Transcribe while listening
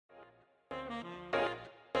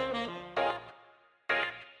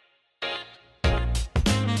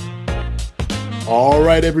All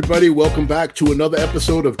right, everybody, welcome back to another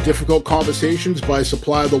episode of Difficult Conversations by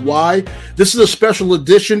Supply the Y. This is a special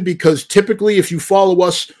edition because typically, if you follow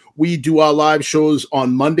us, we do our live shows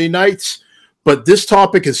on Monday nights. But this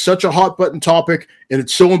topic is such a hot button topic, and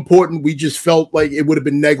it's so important, we just felt like it would have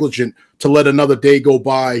been negligent to let another day go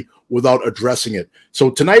by without addressing it. So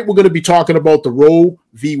tonight we're going to be talking about the Roe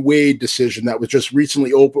v. Wade decision that was just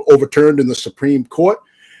recently overturned in the Supreme Court.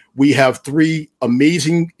 We have three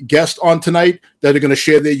amazing guests on tonight that are going to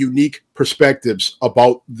share their unique perspectives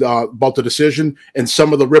about the decision and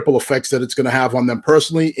some of the ripple effects that it's going to have on them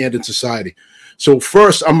personally and in society. So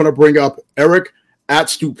first, I'm going to bring up Eric at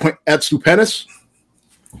Stupenis.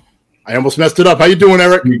 I almost messed it up. How you doing,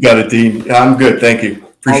 Eric? You got it, Dean. I'm good. Thank you.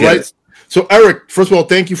 Appreciate it. So, Eric, first of all,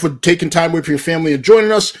 thank you for taking time away from your family and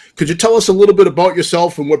joining us. Could you tell us a little bit about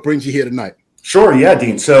yourself and what brings you here tonight? Sure. Yeah,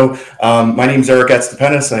 Dean. So my name's Eric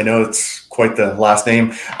Atstepenis. I know it's quite the last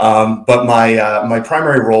name, but my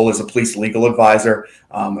primary role is a police legal advisor.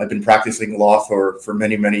 I've been practicing law for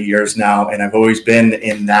many, many years now, and I've always been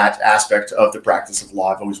in that aspect of the practice of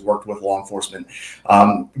law. I've always worked with law enforcement.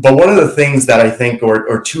 But one of the things that I think,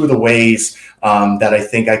 or two of the ways that I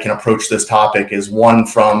think I can approach this topic is one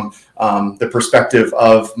from the perspective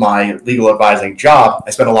of my legal advising job. I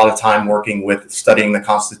spent a lot of time working with studying the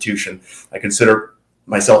Constitution. I consider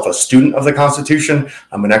myself a student of the Constitution.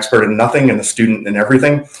 I'm an expert in nothing and a student in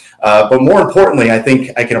everything. But more importantly, I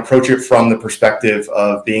think I can approach it from the perspective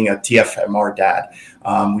of being a TFMR dad.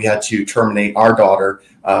 We had to terminate our daughter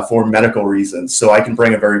for medical reasons. So I can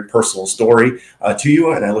bring a very personal story to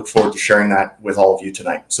you, and I look forward to sharing that with all of you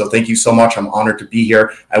tonight. So thank you so much. I'm honored to be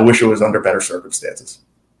here. I wish it was under better circumstances.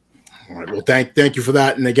 All right. Well, thank you for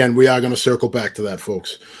that. And again, we are going to circle back to that,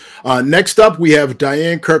 folks. Next up, we have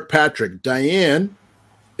Diane Kirkpatrick. Diane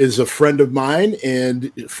is a friend of mine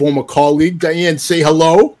and former colleague. Diane, say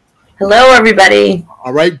hello. Hello, everybody.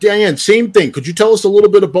 All right, Diane, same thing. Could you tell us a little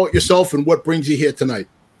bit about yourself and what brings you here tonight?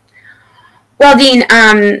 Well, Dean,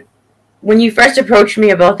 when you first approached me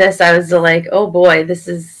about this, I was like, oh boy, this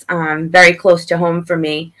is very close to home for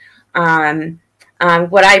me.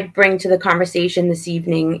 What I bring to the conversation this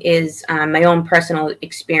evening is my own personal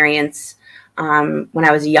experience when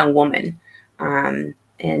I was a young woman and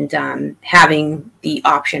having the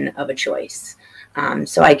option of a choice.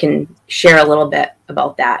 So I can share a little bit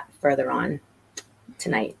about that further on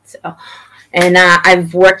tonight. And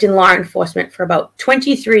I've worked in law enforcement for about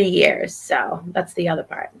 23 years. So that's the other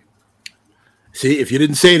part. See, if you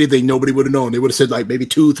didn't say anything, nobody would have known. They would have said like maybe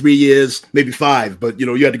 2-3 years, maybe 5. But,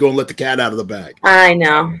 you had to go and let the cat out of the bag. I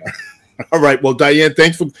know. All right. Well, Diane,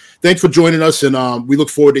 thanks for joining us. And we look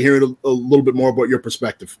forward to hearing a little bit more about your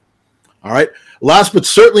perspective. All right. Last but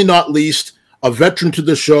certainly not least, a veteran to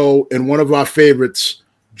the show and one of our favorites,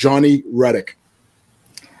 Johnny Reddick.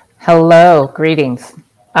 Hello. Greetings.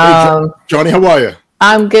 Hey, Johnny, how are you?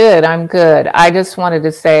 I'm good. I just wanted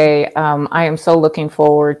to say I am so looking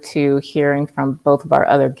forward to hearing from both of our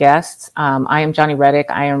other guests. I am Johnny Reddick.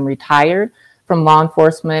 I am retired from law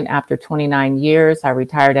enforcement after 29 years. I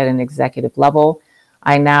retired at an executive level.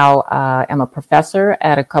 I now am a professor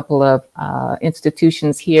at a couple of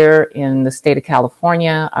institutions here in the state of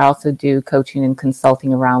California. I also do coaching and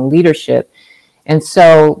consulting around leadership. And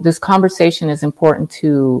so this conversation is important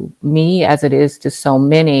to me as it is to so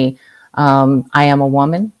many. I am a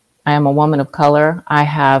woman. I am a woman of color. I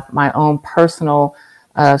have my own personal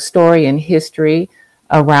story and history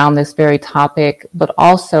around this very topic, but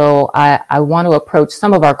also I want to approach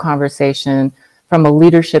some of our conversation from a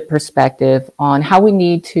leadership perspective on how we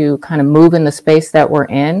need to kind of move in the space that we're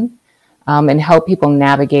in and help people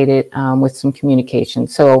navigate it with some communication.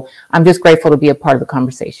 So I'm just grateful to be a part of the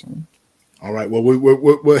conversation. All right. Well,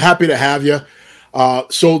 we're happy to have you.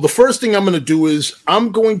 So the first thing I'm going to do is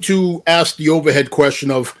I'm going to ask the overhead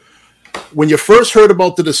question of when you first heard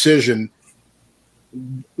about the decision,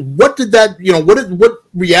 what did that, what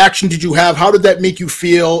reaction did you have? How did that make you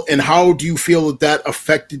feel? And how do you feel that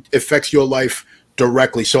affects your life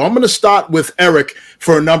directly? So I'm going to start with Eric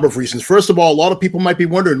for a number of reasons. First of all, a lot of people might be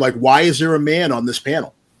wondering, like, why is there a man on this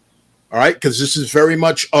panel? All right. Because this is very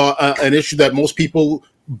much an issue that most people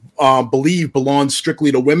believe belongs strictly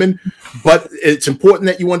to women, but it's important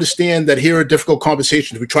that you understand that here are difficult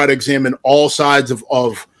conversations. We try to examine all sides of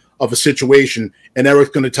a situation, and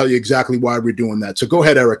Eric's going to tell you exactly why we're doing that. So go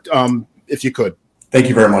ahead, Eric, if you could. Thank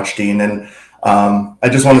you very much, Dean. And I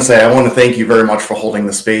just want to say I want to thank you very much for holding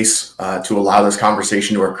the space to allow this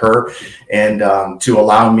conversation to occur and to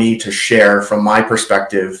allow me to share from my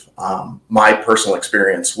perspective my personal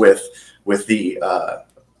experience with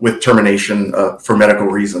termination for medical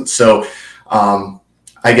reasons. So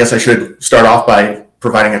I guess I should start off by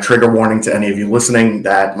providing a trigger warning to any of you listening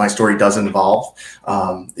that my story does involve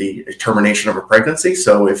the termination of a pregnancy.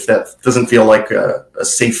 So if that doesn't feel like a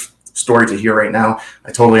safe story to hear right now,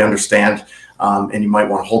 I totally understand. And you might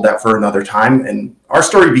want to hold that for another time. And our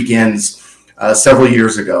story begins several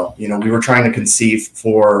years ago. We were trying to conceive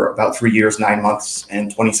for about 3 years, 9 months,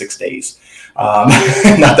 and 26 days.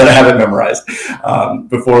 Not that I have it memorized,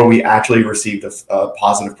 before we actually received a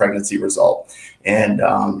positive pregnancy result. And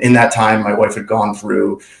in that time, my wife had gone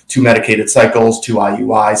through 2 medicated cycles, 2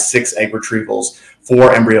 IUIs, 6 egg retrievals,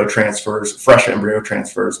 4 embryo transfers, fresh embryo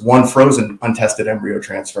transfers, 1 frozen untested embryo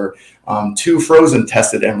transfer, 2 frozen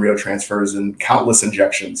tested embryo transfers, and countless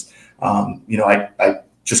injections. I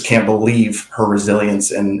just can't believe her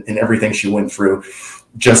resilience and everything she went through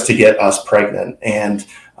just to get us pregnant. And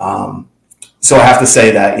so I have to say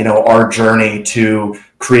that, our journey to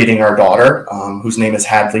creating our daughter, whose name is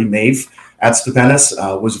Hadley Maeve at Stupendous,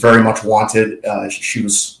 was very much wanted. She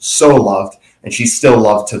was so loved, and she's still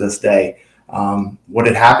loved to this day. What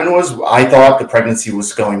had happened was I thought the pregnancy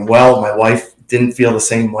was going well. My wife didn't feel the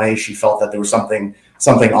same way. She felt that there was something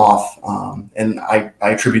off, and I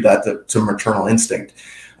attribute that to maternal instinct.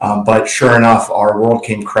 But sure enough, our world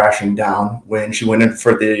came crashing down when she went in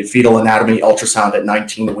for the fetal anatomy ultrasound at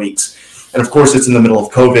 19 weeks. And of course, it's in the middle of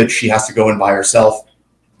COVID. She has to go in by herself.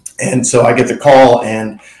 And so I get the call,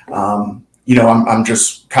 and, I'm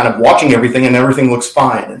just kind of watching everything, and everything looks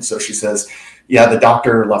fine. And so she says, yeah, the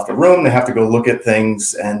doctor left the room. They have to go look at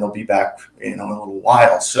things, and they'll be back, in a little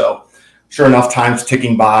while. So sure enough, time's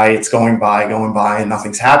ticking by. It's going by, and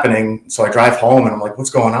nothing's happening. So I drive home, and I'm like, what's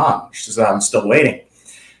going on? She says, I'm still waiting.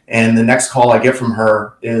 And the next call I get from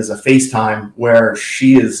her is a FaceTime where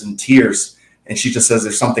she is in tears, and she just says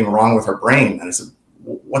there's something wrong with her brain. And I said,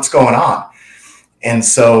 what's going on? And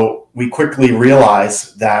so we quickly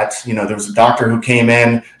realized that, there was a doctor who came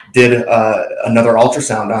in, did another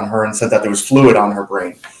ultrasound on her, and said that there was fluid on her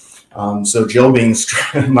brain. So Jill, being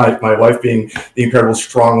my wife, being the incredible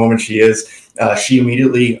strong woman she is, she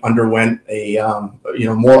immediately underwent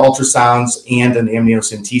more ultrasounds and an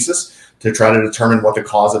amniocentesis to try to determine what the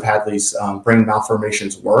cause of Hadley's brain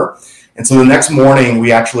malformations were. And so the next morning,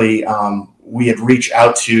 we actually we had reached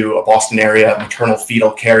out to a Boston area maternal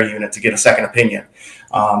fetal care unit to get a second opinion.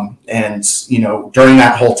 And during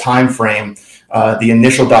that whole time frame, the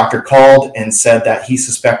initial doctor called and said that he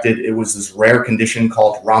suspected it was this rare condition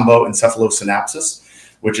called rhomboencephalosynapsis,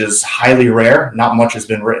 which is highly rare. Not much has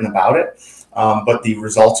been written about it, but the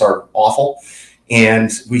results are awful.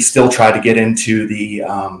 And we still tried to get into the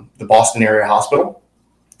Boston area hospital.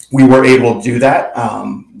 We were able to do that.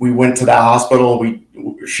 We went to that hospital.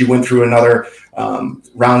 She went through another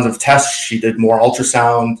rounds of tests. She did more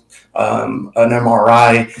ultrasound, an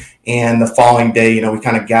MRI, and the following day, we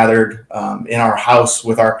kind of gathered in our house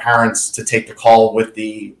with our parents to take the call with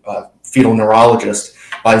the fetal neurologist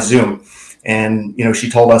by Zoom. And she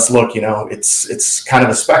told us, look, it's kind of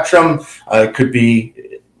a spectrum. It could be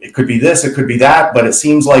this, it could be that, but it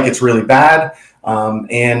seems like it's really bad.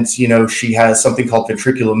 And she has something called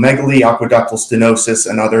ventriculomegaly, aqueductal stenosis,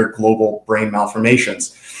 and other global brain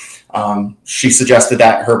malformations. She suggested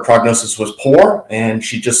that her prognosis was poor, and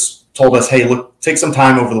she just told us, hey, look, take some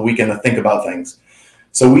time over the weekend to think about things.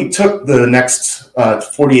 So we took the next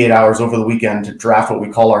 48 hours over the weekend to draft what we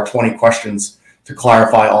call our 20 questions to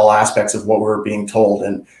clarify all aspects of what we're being told.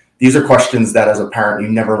 And these are questions that as a parent, you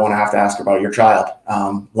never want to have to ask about your child.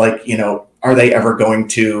 Are they ever going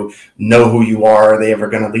to know who you are? Are they ever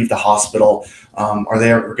going to leave the hospital? Are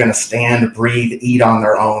they ever going to stand, breathe, eat on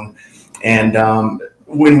their own? And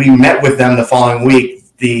when we met with them the following week,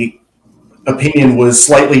 the opinion was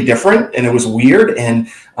slightly different, and it was weird, and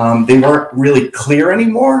they weren't really clear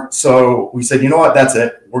anymore. So we said, you know what, that's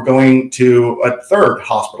it. We're going to a third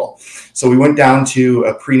hospital. So we went down to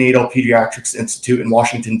a prenatal pediatrics institute in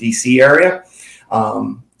Washington, D.C. area.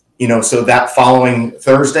 So that following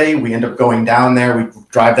Thursday, we ended up going down there. We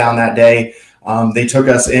drive down that day. They took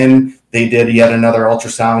us in. They did yet another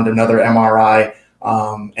ultrasound, another MRI.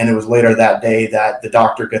 And it was later that day that the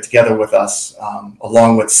doctor got together with us,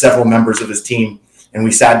 along with several members of his team. And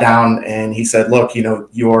we sat down, and he said, look, your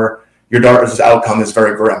daughter's outcome is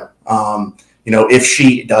very grim. If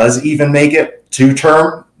she does even make it to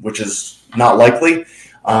term, which is not likely,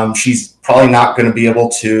 she's probably not going to be able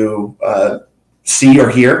to see or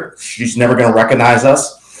hear. She's never going to recognize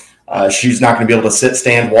us. She's not going to be able to sit,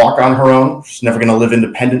 stand, walk on her own. She's never going to live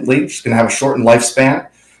independently. She's going to have a shortened lifespan.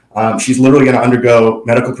 She's literally going to undergo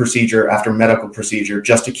medical procedure after medical procedure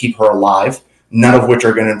just to keep her alive, none of which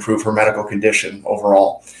are going to improve her medical condition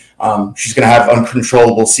overall. She's going to have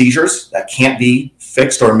uncontrollable seizures that can't be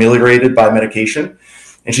fixed or ameliorated by medication.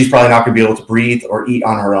 and she's probably not going to be able to breathe or eat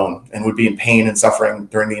on her own and would be in pain and suffering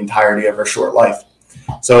during the entirety of her short life.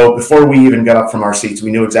 So before we even got up from our seats,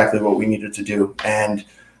 we knew exactly what we needed to do. And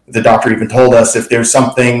the doctor even told us, if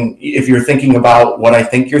you're thinking about what I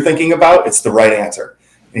think you're thinking about, it's the right answer.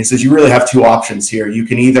 And he says, you really have two options here. You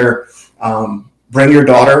can either bring your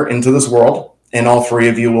daughter into this world and all three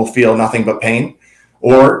of you will feel nothing but pain,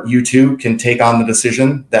 or you two can take on the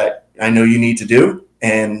decision that I know you need to do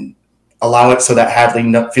and allow it so that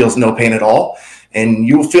Hadley feels no pain at all. And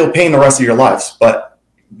you will feel pain the rest of your lives, but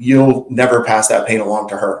you'll never pass that pain along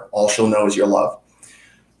to her. All she'll know is your love.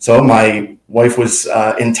 So my wife was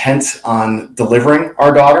intent on delivering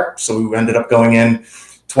our daughter. So we ended up going in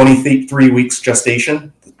 23 weeks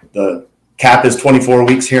gestation. The cap is 24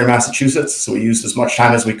 weeks here in Massachusetts. So we used as much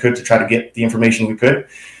time as we could to try to get the information we could.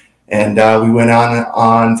 And we went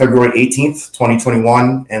on February 18th,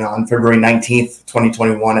 2021. And on February 19th,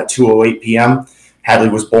 2021 at 2:08 p.m., Hadley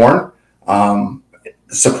was born.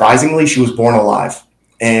 Surprisingly, she was born alive.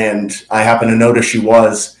 And I happened to notice she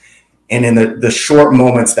was. And in the short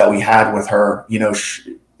moments that we had with her,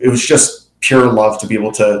 it was just pure love to be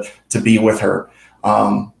able to be with her.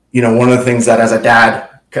 One of the things that as a dad,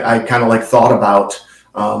 I kind of thought about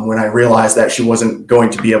when I realized that she wasn't going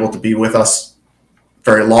to be able to be with us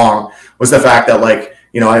very long was the fact that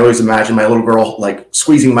I always imagine my little girl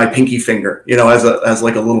squeezing my pinky finger, as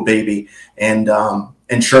like a little baby. And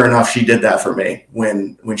sure enough, she did that for me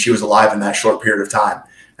when she was alive in that short period of time.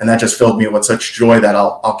 And that just filled me with such joy that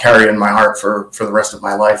I'll carry in my heart for the rest of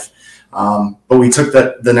my life. But we took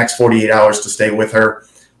the next 48 hours to stay with her,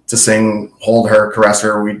 to sing, hold her, caress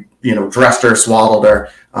her. We, dressed her, swaddled her,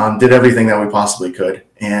 did everything that we possibly could.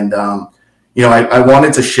 And, I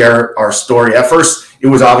wanted to share our story. At first, it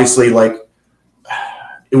was obviously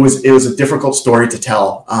it was a difficult story to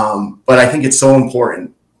tell. But I think it's so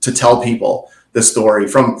important to tell people the story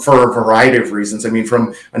for a variety of reasons. I mean,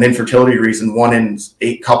 from an infertility reason, 1 in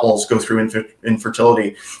 8 couples go through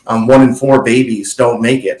infertility. 1 in 4 babies don't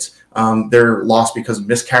make it. They're lost because of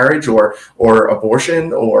miscarriage or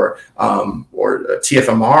abortion or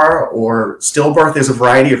TFMR or stillbirth. There's a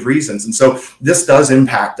variety of reasons. And so this does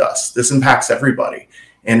impact us. This impacts everybody.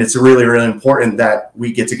 And it's really, really important that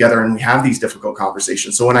we get together and we have these difficult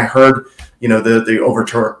conversations. So when I heard, the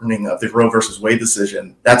overturning of the Roe versus Wade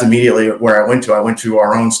decision, that's immediately where I went to. I went to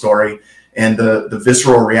our own story, and the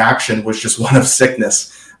visceral reaction was just one of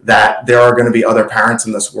sickness, that there are going to be other parents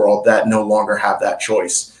in this world that no longer have that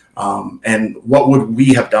choice. And what would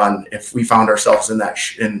we have done if we found ourselves in that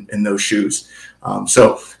in those shoes?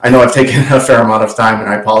 So I know I've taken a fair amount of time, and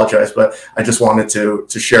I apologize, but I just wanted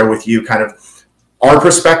to share with you kind of our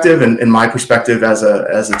perspective and my perspective as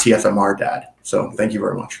a TFMR dad. So thank you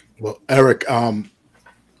very much. Well, Eric, I'm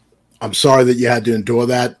sorry that you had to endure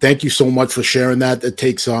that. Thank you so much for sharing that. It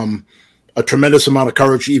takes a tremendous amount of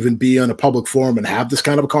courage to even be in a public forum and have this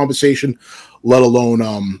kind of a conversation, let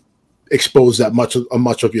alone expose that much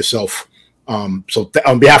of yourself. So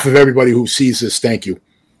on behalf of everybody who sees this, thank you.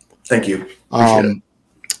 Thank you. Appreciate it.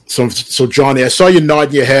 So Johnny, I saw you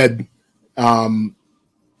nod your head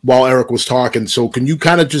while Eric was talking. So can you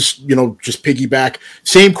kind of just piggyback?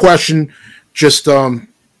 Same question, just tell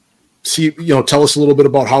us a little bit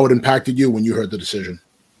about how it impacted you when you heard the decision.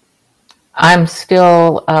 I'm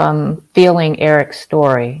still feeling Eric's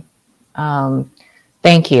story.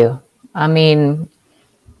 Thank you. I mean,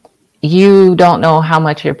 you don't know how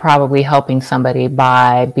much you're probably helping somebody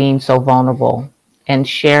by being so vulnerable and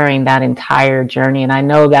sharing that entire journey. And I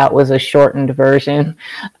know that was a shortened version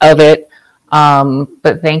of it.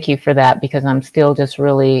 But thank you for that, because I'm still just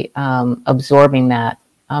really absorbing that.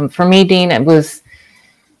 For me, Dean,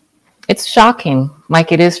 it's shocking,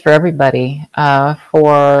 like it is for everybody,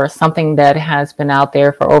 for something that has been out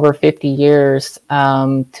there for over 50 years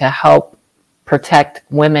to help protect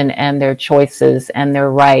women and their choices and their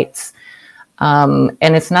rights. And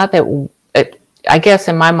it's not that, I guess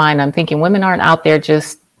in my mind, I'm thinking women aren't out there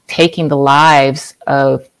just taking the lives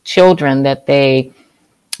of children that they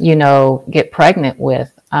get pregnant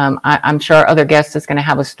with. I'm sure our other guest is going to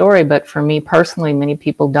have a story, but for me personally, many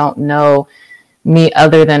people don't know me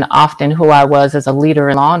other than often who I was as a leader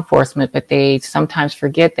in law enforcement, but they sometimes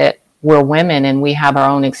forget that we're women and we have our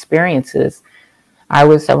own experiences. I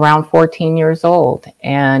was around 14 years old,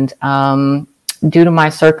 and due to my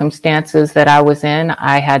circumstances that I was in,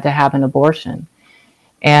 I had to have an abortion.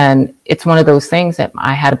 And it's one of those things that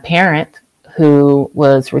I had a parent who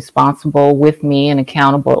was responsible with me and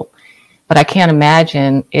accountable. But I can't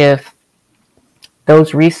imagine if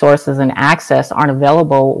those resources and access aren't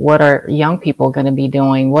available, what are young people going to be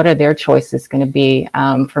doing? What are their choices going to be?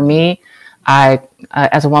 For me,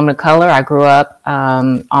 As a woman of color, I grew up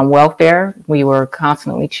on welfare. We were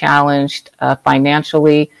constantly challenged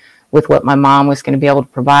financially with what my mom was going to be able to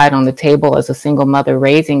provide on the table as a single mother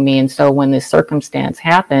raising me. And so when this circumstance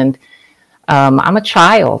happened, I'm a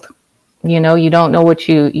child. You know, you don't know what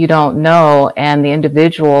you don't know. And the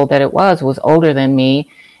individual that it was older than me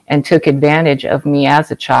and took advantage of me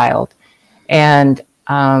as a child. And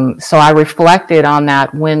so I reflected on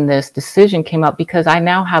that when this decision came up, because I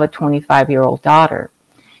now have a 25-year-old daughter,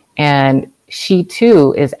 and she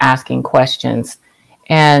too is asking questions.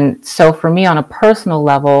 And so for me on a personal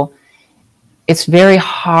level, it's very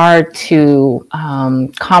hard to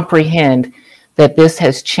comprehend that this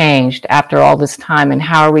has changed after all this time, and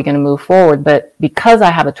how are we going to move forward? But because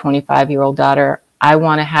I have a 25-year-old daughter, I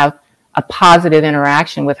want to have a positive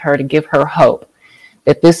interaction with her to give her hope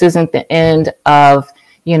that this isn't the end of,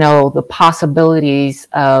 you know, the possibilities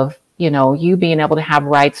of, you know, you being able to have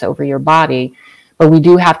rights over your body, but we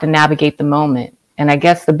do have to navigate the moment. And I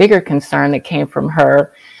guess the bigger concern that came from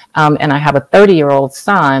her, and I have a 30-year-old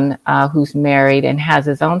son who's married and has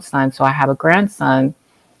his own son, so I have a grandson,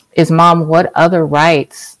 is, Mom, what other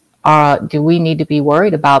rights do we need to be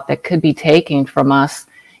worried about that could be taken from us?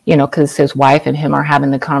 You know, because his wife and him are having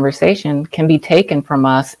the conversation, can be taken from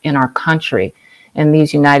us in our country, in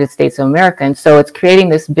these United States of America. And so it's creating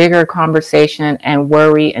this bigger conversation and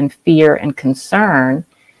worry and fear and concern.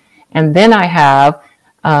 And then I have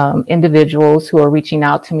individuals who are reaching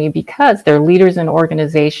out to me because they're leaders in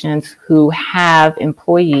organizations who have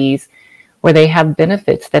employees where they have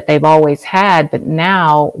benefits that they've always had. But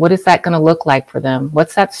now, what is that going to look like for them?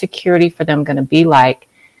 What's that security for them going to be like?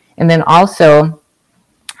 And then also,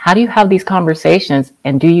 how do you have these conversations?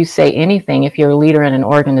 And do you say anything if you're a leader in an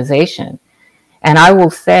organization? And I will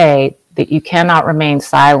say that you cannot remain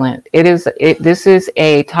silent. This is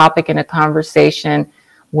a topic and a conversation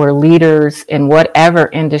where leaders in whatever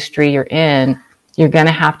industry you're in, you're going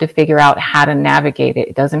to have to figure out how to navigate it.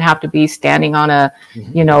 It doesn't have to be standing on a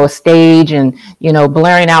stage and,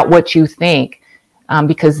 blaring out what you think,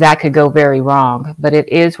 because that could go very wrong. But it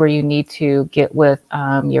is where you need to get with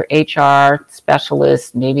your HR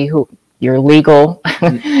specialist, maybe your legal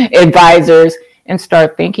advisors, and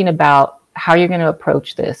start thinking about how you're going to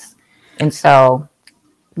approach this. And so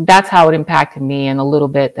that's how it impacted me, and a little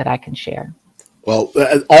bit that I can share. Well,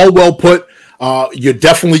 all well put.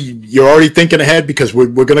 You're already thinking ahead, because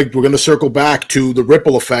we're gonna circle back to the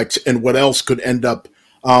ripple effects and what else could end up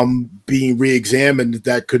being re-examined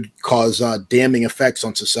that could cause damning effects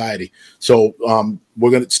on society. So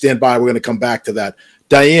we're gonna stand by. We're gonna come back to that.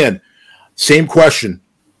 Diane, same question.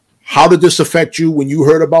 How did this affect you when you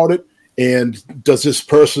heard about it? And does this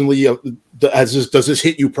personally, does this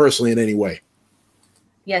hit you personally in any way?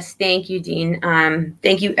 Yes, thank you, Dean.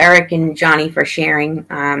 Thank you, Eric and Johnny, for sharing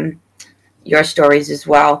your stories as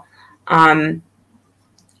well. I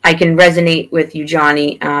can resonate with you,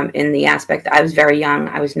 Johnny, in the aspect that I was very young.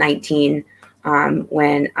 I was 19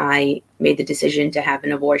 when I made the decision to have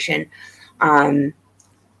an abortion.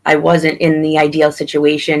 I wasn't in the ideal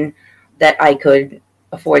situation that I could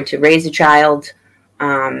afford to raise a child.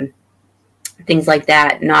 Things like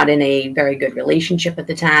that, not in a very good relationship at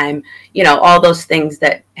the time, all those things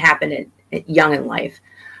that happen at young in life.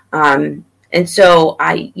 And so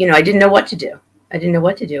I didn't know what to do.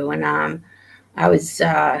 And I was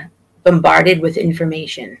bombarded with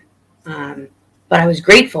information. But I was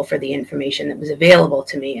grateful for the information that was available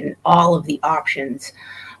to me and all of the options.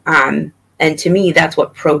 And to me, that's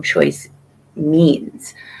what pro-choice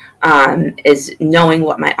means, is knowing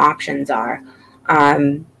what my options are.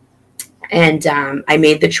 And I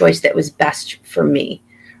made the choice that was best for me.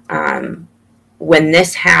 When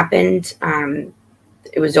this happened,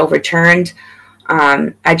 it was overturned.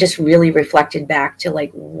 I just really reflected back to,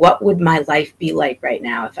 what would my life be like right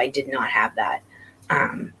now if I did not have that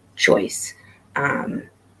choice? And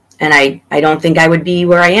I don't think I would be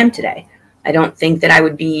where I am today. I don't think that I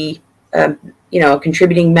would be, a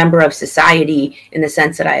contributing member of society in the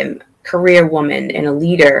sense that I am career woman and a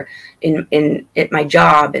leader in at my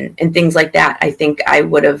job and things like that. I think it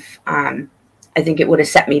would have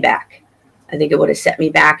set me back. I think it would have set me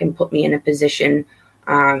back and put me in a position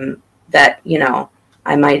that,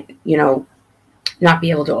 I might, not be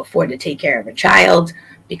able to afford to take care of a child,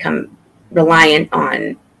 become reliant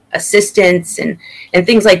on assistance and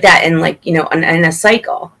things like that. And in a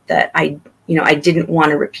cycle that I didn't want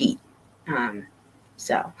to repeat.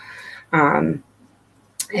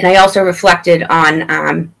 And I also reflected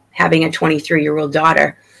on having a 23-year-old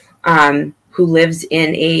daughter who lives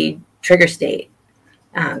in a trigger state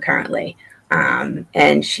currently.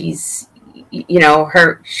 And she's,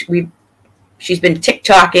 she's been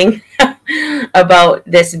TikToking about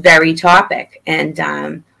this very topic.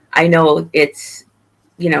 And I know it's,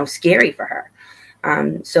 scary for her.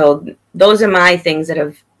 So those are my things that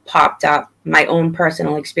have popped up, my own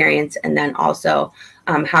personal experience, and then also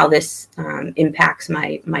how this impacts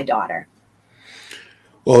my daughter.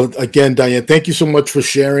 Well, again, Diane, thank you so much for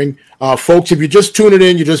sharing. Folks, if you're just tuning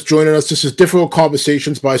in, you're just joining us, this is Difficult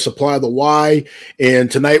Conversations by Supply the Why.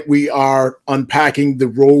 And tonight we are unpacking the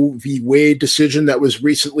Roe v. Wade decision that was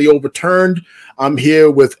recently overturned. I'm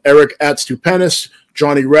here with Eric Atstupenis,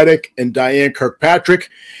 Johnny Reddick, and Diane Kirkpatrick.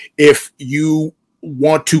 If you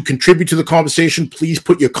want to contribute to the conversation, please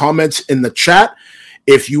put your comments in the chat.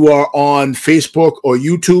 If you are on Facebook or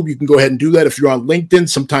YouTube, you can go ahead and do that. If you're on LinkedIn,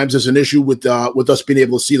 sometimes there's an issue with us being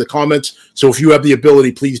able to see the comments. So if you have the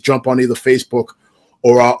ability, please jump on either Facebook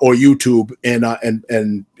or YouTube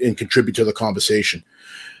and contribute to the conversation.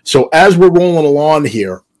 So as we're rolling along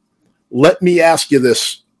here, let me ask you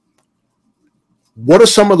this. What are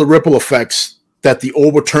some of the ripple effects that the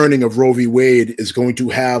overturning of Roe v. Wade is going to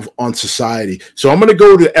have on society? So I'm going to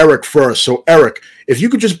go to Eric first. So Eric, if you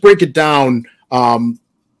could just break it down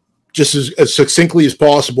just as succinctly as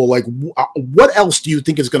possible, like what else do you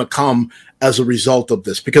think is going to come as a result of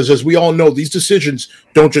this? Because as we all know, these decisions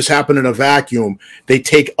don't just happen in a vacuum. They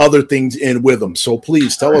take other things in with them. So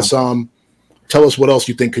please tell us what else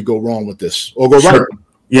you think could go wrong with this or go right.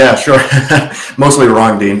 Yeah, sure. Mostly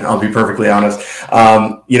wrong, Dean. I'll be perfectly honest.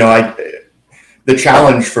 The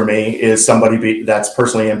challenge for me is somebody that's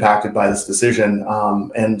personally impacted by this decision.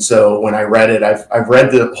 And so when I read it, I've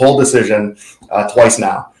read the whole decision twice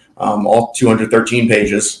now, all 213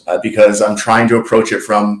 pages, because I'm trying to approach it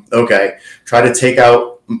from, try to take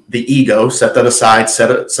out the ego, set that aside, set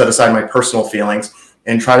aside my personal feelings,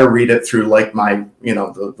 and try to read it through like my,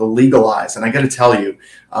 the legal eyes. And I got to tell you,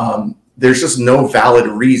 there's just no valid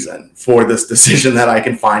reason for this decision that I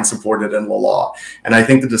can find supported in the law. And I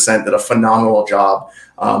think the dissent did a phenomenal job.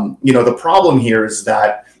 The problem here is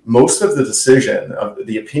that most of the decision, of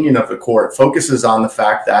the opinion of the court, focuses on the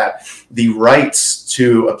fact that the rights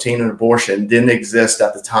to obtain an abortion didn't exist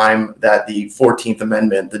at the time that the 14th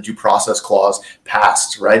Amendment, the Due Process Clause,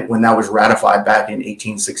 passed, right? When that was ratified back in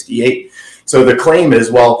 1868. So the claim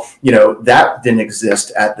is, that didn't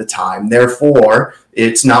exist at the time. Therefore,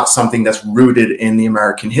 it's not something that's rooted in the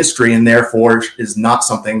American history, and therefore is not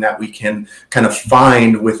something that we can kind of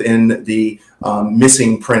find within the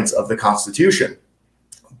missing prints of the Constitution.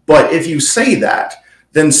 But if you say that,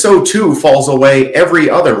 then so too falls away every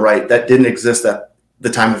other right that didn't exist at the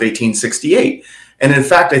time of 1868. And in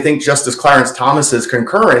fact, I think Justice Clarence Thomas's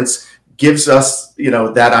concurrence gives us,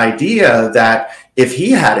 that idea that if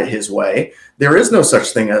he had it his way, there is no such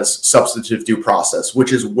thing as substantive due process,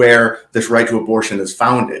 which is where this right to abortion is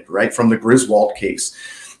founded, right, from the Griswold case.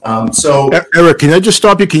 Eric, can I just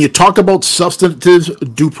stop you? Can you talk about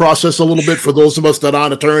substantive due process a little bit for those of us that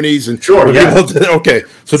aren't attorneys? And sure, yeah. Okay,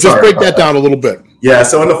 so just break that down a little bit. Yeah,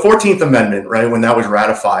 so in the 14th Amendment, right, when that was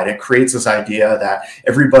ratified, it creates this idea that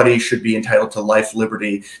everybody should be entitled to life,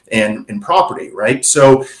 liberty, and property, right?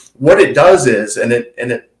 So what it does is, and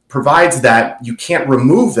it provides that you can't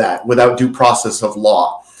remove that without due process of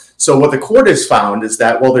law. So what the court has found is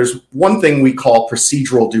that, there's one thing we call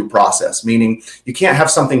procedural due process, meaning you can't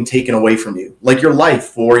have something taken away from you, like your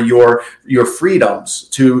life or your freedoms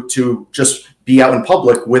to just be out in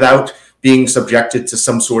public without being subjected to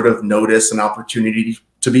some sort of notice and opportunity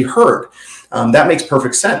to be heard. That makes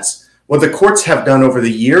perfect sense. What the courts have done over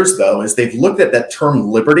the years, though, is they've looked at that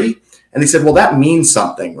term liberty and they said, that means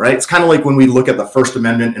something, right? It's kind of like when we look at the First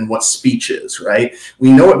Amendment and what speech is, right?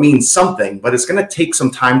 We know it means something, but it's going to take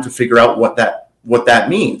some time to figure out what that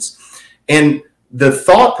means. And the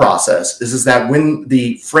thought process is that when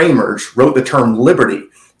the framers wrote the term liberty,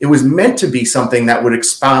 it was meant to be something that would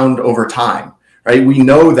expound over time, right? We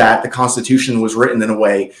know that the Constitution was written in a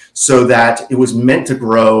way so that it was meant to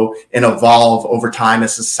grow and evolve over time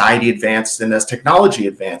as society advanced and as technology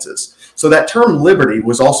advances. So that term liberty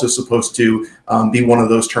was also supposed to be one of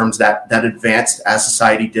those terms that advanced as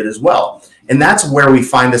society did as well. And that's where we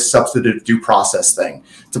find this substantive due process thing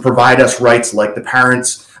to provide us rights like the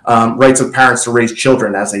rights of parents to raise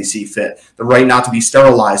children as they see fit, the right not to be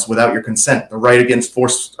sterilized without your consent, the right against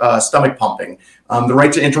forced stomach pumping, the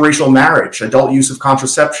right to interracial marriage, adult use of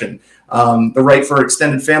contraception, the right for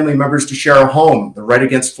extended family members to share a home, the right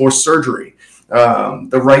against forced surgery,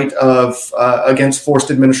 the right against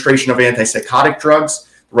forced administration of antipsychotic drugs,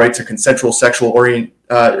 the right to consensual sexual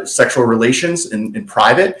relations in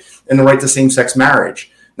private, and the right to same-sex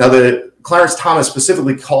marriage. Now, Clarence Thomas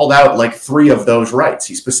specifically called out 3 of those rights.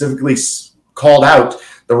 He specifically called out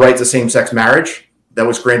the right to same-sex marriage, that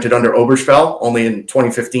was granted under Obergefell only in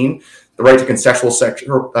 2015, the right to consensual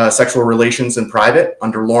sexual relations in private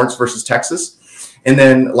under Lawrence versus Texas. And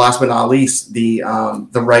then last but not least, the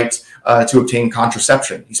right to obtain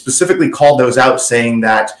contraception. He specifically called those out, saying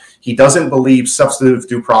that he doesn't believe substantive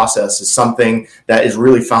due process is something that is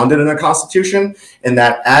really founded in a constitution, and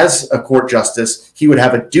that as a court justice, he would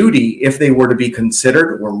have a duty, if they were to be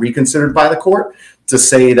considered or reconsidered by the court, to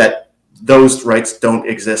say that those rights don't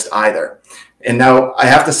exist either. And now I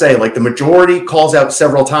have to say, like, the majority calls out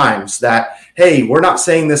several times that, hey, we're not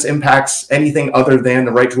saying this impacts anything other than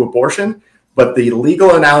the right to abortion, but the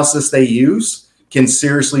legal analysis they use can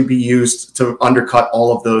seriously be used to undercut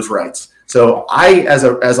all of those rights. So I, as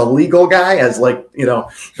a legal guy, as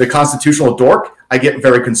the constitutional dork, I get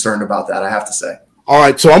very concerned about that, I have to say. All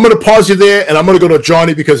right, so I'm going to pause you there, and I'm going to go to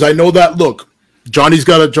Johnny, because I know that, look, Johnny's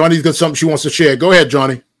got something she wants to share. Go ahead,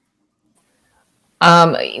 Johnny.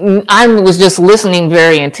 I was just listening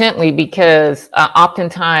very intently, because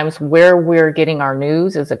oftentimes where we're getting our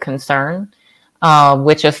news is a concern,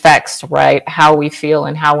 which affects, right, how we feel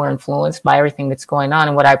and how we're influenced by everything that's going on.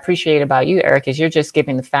 And what I appreciate about you, Eric, is you're just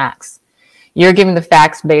giving the facts. You're giving the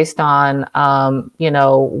facts based on,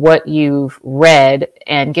 what you've read,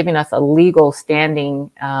 and giving us a legal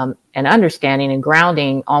standing and understanding and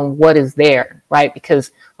grounding on what is there, right?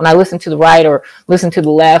 Because when I listen to the right or listen to the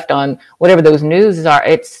left on whatever those news are,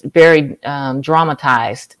 it's very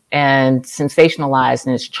dramatized and sensationalized,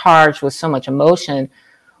 and it's charged with so much emotion,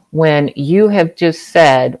 when you have just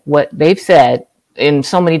said what they've said in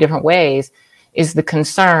so many different ways is the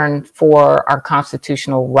concern for our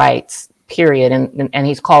constitutional rights, period. And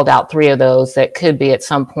he's called out 3 of those that could be at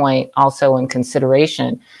some point also in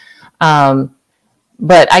consideration. But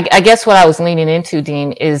I guess what I was leaning into,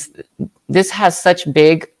 Dean, is this has such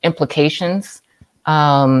big implications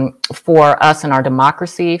for us and our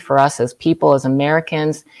democracy, for us as people, as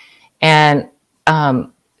Americans, and,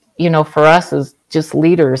 for us as just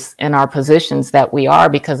leaders in our positions that we are,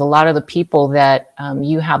 because a lot of the people that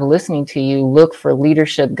you have listening to you look for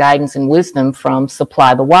leadership, guidance, and wisdom from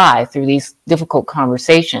Supply the Why through these difficult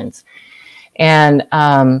conversations. And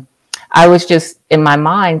I was just in my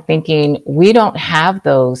mind thinking, we don't have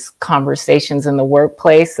those conversations in the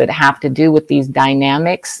workplace that have to do with these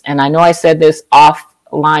dynamics. And I know I said this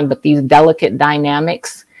offline, but these delicate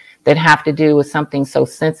dynamics that have to do with something so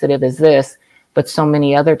sensitive as this, but so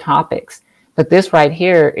many other topics. But this right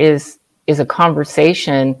here is a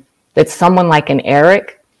conversation that someone like an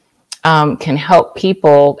Eric can help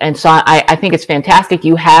people. And so I think it's fantastic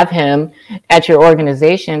you have him at your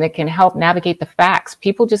organization that can help navigate the facts.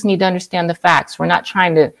 People just need to understand the facts. We're not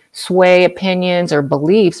trying to sway opinions or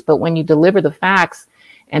beliefs, but when you deliver the facts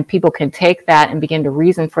and people can take that and begin to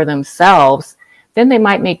reason for themselves, then they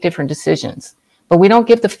might make different decisions. But we don't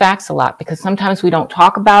give the facts a lot, because sometimes we don't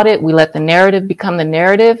talk about it. We let the narrative become the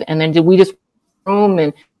narrative, and then we just room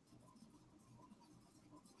and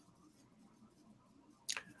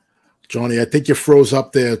Johnny, I think you froze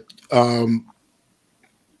up there.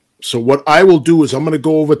 So what I will do is I'm going to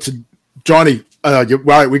go over to Johnny.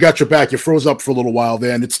 Right, we got your back. You froze up for a little while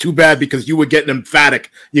there, and it's too bad because you were getting emphatic.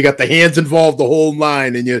 You got the hands involved, the whole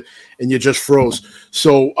line, and you just froze.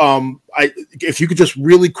 So if you could just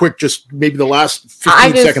really quick, just maybe the last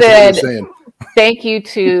 15 seconds of what you're saying. Thank you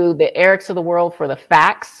to the Erics of the world for the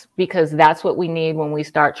facts, because that's what we need when we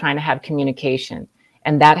start trying to have communication,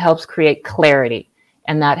 and that helps create clarity,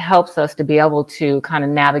 and that helps us to be able to kind of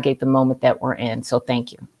navigate the moment that we're in. So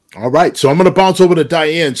thank you. All right. So I'm going to bounce over to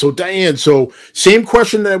Diane. So Diane, same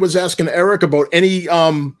question that I was asking Eric about any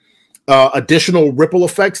additional ripple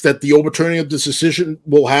effects that the overturning of this decision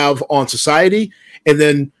will have on society. And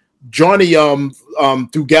then Johnny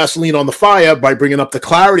threw gasoline on the fire by bringing up the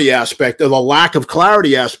clarity aspect, or the lack of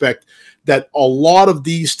clarity aspect that a lot of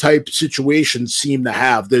these type situations seem to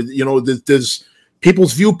have. There's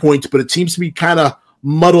people's viewpoints, but it seems to be kind of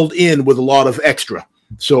muddled in with a lot of extra.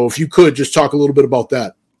 So if you could just talk a little bit about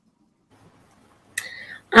that.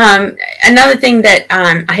 Another thing that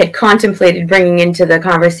I had contemplated bringing into the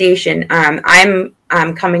conversation, I'm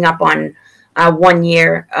coming up on 1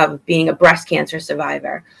 year of being a breast cancer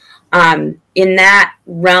survivor. In that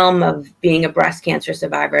realm of being a breast cancer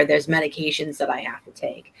survivor, there's medications that I have to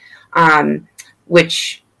take,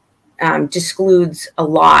 which excludes a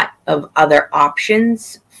lot of other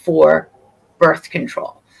options for birth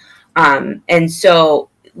control. And so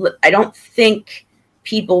I don't think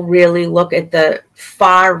people really look at the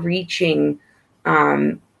far-reaching,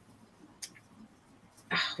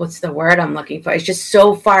 what's the word I'm looking for? It's just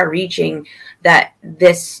so far-reaching that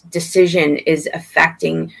this decision is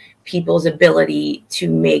affecting people's ability to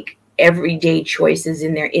make everyday choices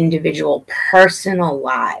in their individual personal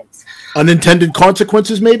lives. Unintended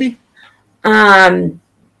consequences, maybe?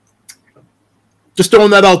 Just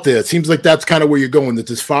throwing that out there. It seems like that's kind of where you're going, that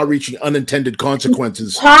there's far-reaching unintended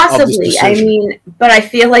consequences. Possibly. I mean, but I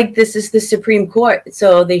feel like this is the Supreme Court,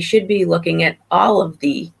 so they should be looking at all of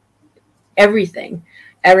everything.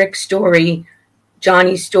 Eric's story,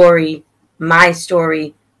 Johnny's story, my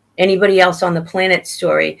story, anybody else on the planet's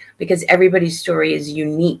story, because everybody's story is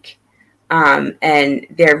unique. And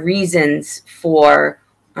their reasons for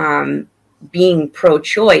being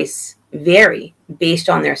pro-choice vary based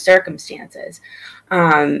on their circumstances,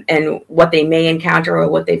 and what they may encounter or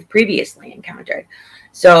what they've previously encountered.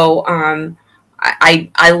 So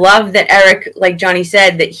I love that Eric, like Johnny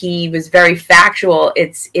said, that he was very factual.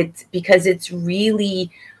 It's because it's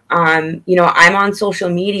really, I'm on social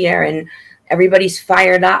media and everybody's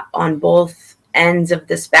fired up on both ends of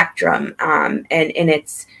the spectrum. And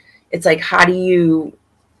it's like, how do you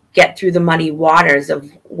get through the muddy waters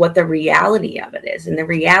of what the reality of it is? And the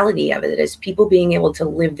reality of it is people being able to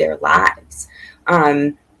live their lives,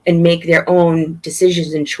 and make their own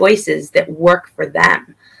decisions and choices that work for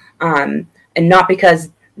them. And not because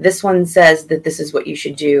this one says that this is what you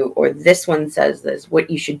should do, or this one says this is what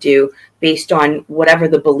you should do based on whatever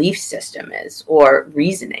the belief system is or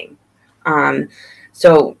reasoning.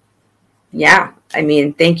 So yeah, I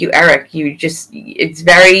mean, thank you, Eric. It's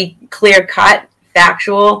very clear cut,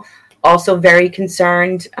 factual, also very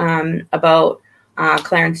concerned about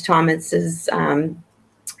Clarence Thomas's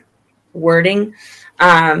wording.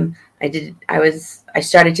 I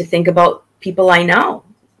started to think about people I know,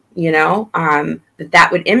 that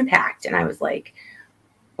would impact. And I was like,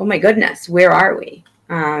 oh my goodness, where are we?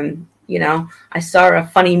 I saw a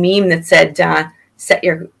funny meme that said, set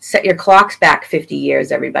your clocks back 50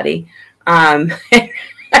 years, everybody. And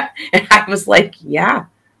I was like, yeah,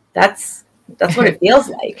 that's what it feels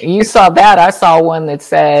like. You saw that. I saw one that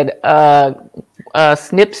said,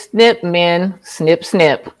 snip, snip, men, snip,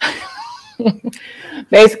 snip.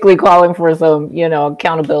 Basically calling for some,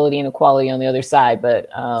 accountability and equality on the other side. But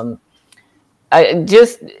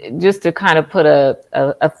just to kind of put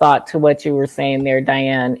a thought to what you were saying there,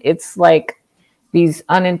 Diane, it's like these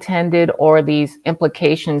unintended or these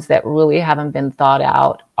implications that really haven't been thought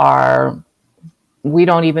out we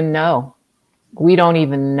don't even know. We don't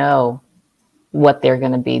even know what they're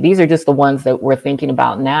going to be. These are just the ones that we're thinking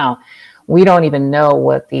about now. We don't even know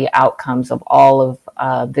what the outcomes of all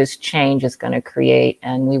of this change is going to create,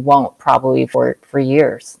 and we won't probably for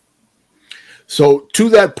years. So to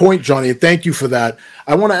that point, Johnny, and thank you for that,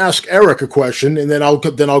 I want to ask Eric a question, and then I'll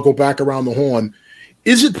go back around the horn.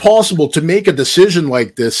 Is it possible to make a decision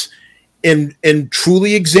like this and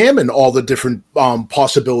truly examine all the different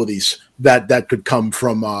possibilities that could come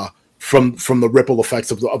from the ripple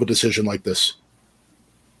effects of a decision like this?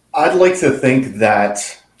 I'd like to think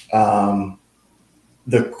that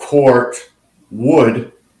the court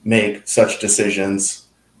would make such decisions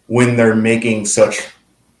when they're making such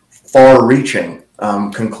far-reaching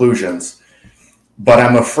conclusions. But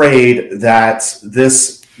I'm afraid that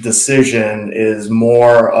this decision is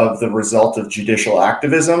more of the result of judicial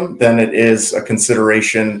activism than it is a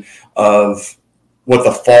consideration of what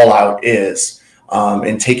the fallout is,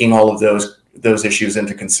 and taking all of those issues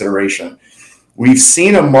into consideration. We've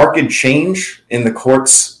seen a marked change in the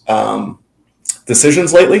court's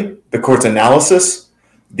decisions lately, the court's analysis,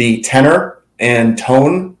 the tenor and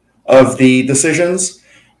tone of the decisions.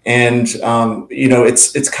 And,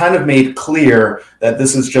 it's kind of made clear that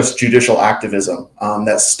this is just judicial activism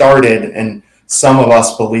that started, and some of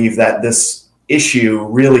us believe that this issue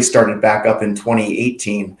really started back up in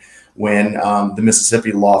 2018 when the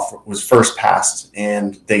Mississippi law was first passed,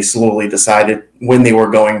 and they slowly decided when they were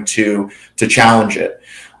going to challenge it.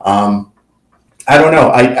 I don't know.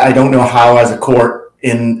 I don't know how, as a court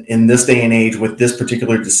in this day and age with this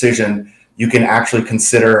particular decision, you can actually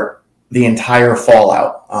consider the entire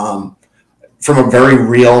fallout from a very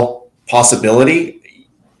real possibility.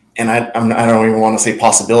 And I don't even want to say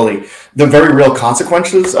possibility. The very real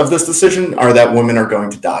consequences of this decision are that women are going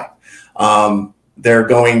to die. They're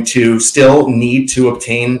going to still need to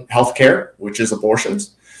obtain health care, which is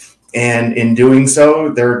abortions. And in doing so,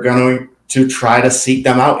 they're going to try to seek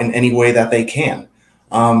them out in any way that they can.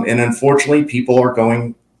 And unfortunately, people are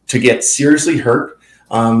going to get seriously hurt.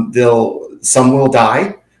 Some will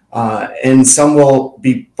die, and some will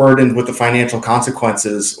be burdened with the financial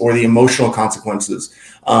consequences or the emotional consequences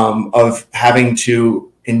of having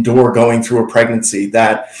to endure going through a pregnancy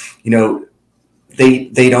that,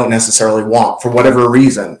 they don't necessarily want for whatever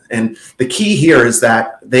reason. And the key here is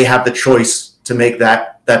that they have the choice to make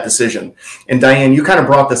that that decision. And Diane, you kind of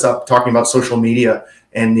brought this up talking about social media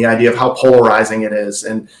and the idea of how polarizing it is.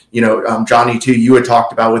 And, Johnny, too, you had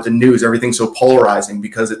talked about with the news, everything's so polarizing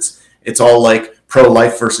because it's all like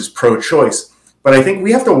pro-life versus pro-choice. But I think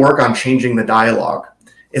we have to work on changing the dialogue.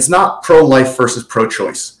 It's not pro-life versus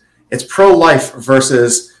pro-choice. It's pro-life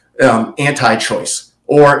versus anti-choice,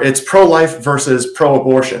 or it's pro-life versus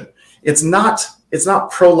pro-abortion. It's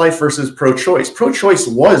not pro-life versus pro-choice. Pro-choice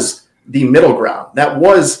was the middle ground. That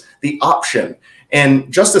was the option.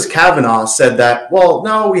 And Justice Kavanaugh said that, well,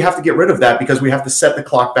 no, we have to get rid of that because we have to set the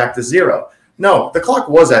clock back to zero. No, the clock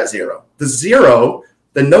was at zero. The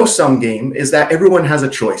no-sum game is that everyone has a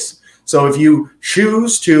choice. So if you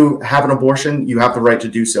choose to have an abortion, you have the right to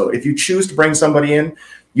do so. If you choose to bring somebody in,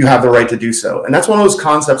 you have the right to do so. And that's one of those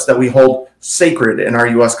concepts that we hold sacred in our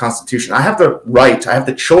U.S. Constitution. I have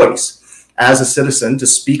the choice as a citizen to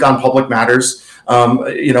speak on public matters,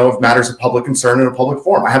 of matters of public concern in a public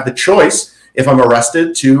forum. I have the choice, if I'm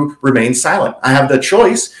arrested, to remain silent. I have the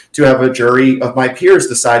choice to have a jury of my peers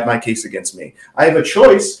decide my case against me. I have a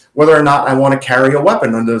choice whether or not I want to carry a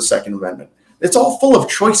weapon under the Second Amendment. It's all full of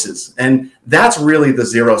choices, and that's really the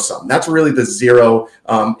zero sum. That's really the zero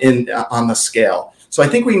on the scale. So I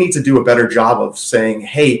think we need to do a better job of saying,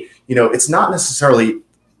 hey, it's not necessarily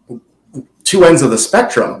two ends of the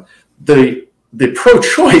spectrum. The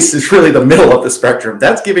pro-choice is really the middle of the spectrum.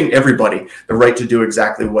 That's giving everybody the right to do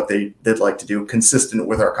exactly what they'd like to do, consistent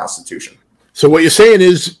with our Constitution. So what you're saying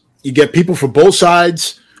is you get people from both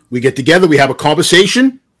sides. We get together. We have a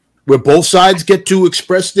conversation where both sides get to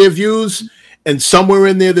express their views. And somewhere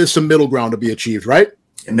in there's some middle ground to be achieved, right?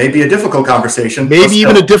 It may be a difficult conversation. Maybe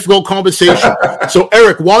even a difficult conversation. So,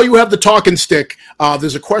 Eric, while you have the talking stick,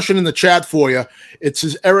 there's a question in the chat for you. It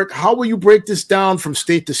says, Eric, how will you break this down from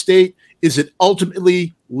state to state? Is it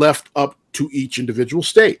ultimately left up to each individual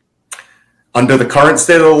state? Under the current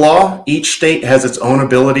state of the law, each state has its own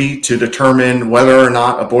ability to determine whether or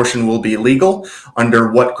not abortion will be legal,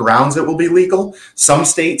 under what grounds it will be legal. Some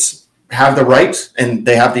states have the right, and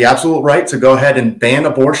they have the absolute right, to go ahead and ban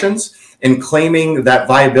abortions, and claiming that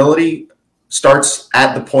viability starts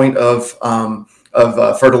at the point of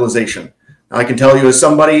fertilization. Now, I can tell you, as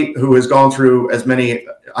somebody who has gone through as many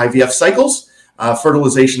IVF cycles,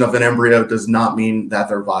 fertilization of an embryo does not mean that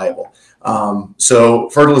they're viable. So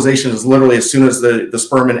fertilization is literally as soon as the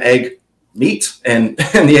sperm and egg meet and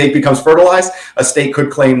the egg becomes fertilized, a state could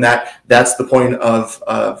claim that that's the point of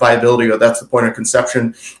viability, or that's the point of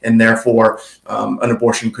conception, and therefore an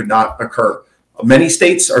abortion could not occur. Many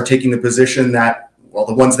states are taking the position that, well,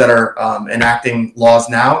 the ones that are enacting laws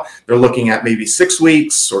now, they're looking at maybe 6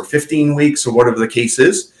 weeks or 15 weeks or whatever the case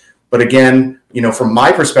is. But again, from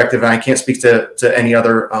my perspective, and I can't speak to any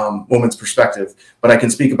other woman's perspective, but I can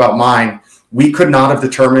speak about mine, we could not have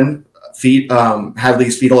determined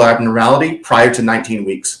Hadley's fetal abnormality prior to 19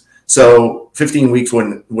 weeks. So 15 weeks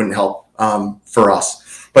wouldn't help for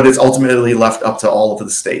us, but it's ultimately left up to all of the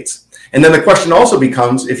states. And then the question also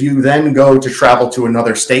becomes, if you then go to travel to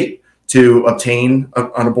another state to obtain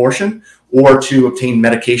an abortion or to obtain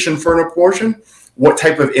medication for an abortion, what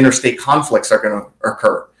type of interstate conflicts are going to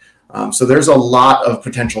occur? So there's a lot of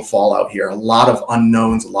potential fallout here, a lot of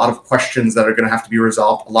unknowns, a lot of questions that are going to have to be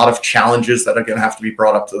resolved, a lot of challenges that are going to have to be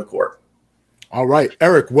brought up to the court. All right,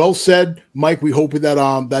 Eric, well said. Mike, we hope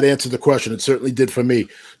that answered the question. It certainly did for me.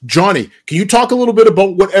 Johnny, can you talk a little bit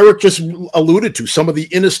about what Eric just alluded to, some of the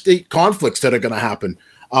interstate conflicts that are going to happen?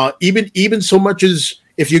 Even so much as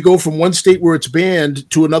if you go from one state where it's banned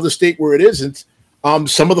to another state where it isn't,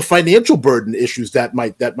 some of the financial burden issues that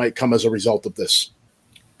might come as a result of this.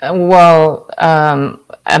 Well,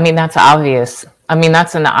 that's obvious.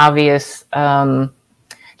 That's an obvious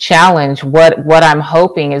challenge. What I'm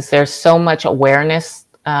hoping is there's so much awareness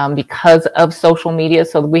because of social media.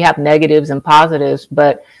 So we have negatives and positives,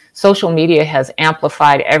 but social media has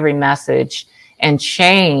amplified every message and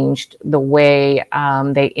changed the way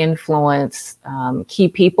they influence key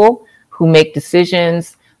people who make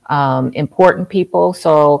decisions, important people.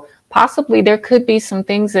 So possibly there could be some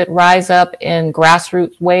things that rise up in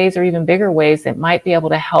grassroots ways or even bigger ways that might be able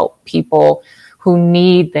to help people who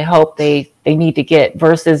need the help they need to get,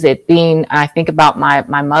 versus it being, I think about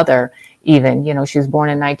my mother even, she was born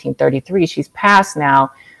in 1933, she's passed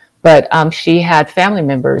now, but she had family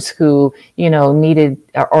members who, needed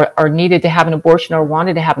or needed to have an abortion or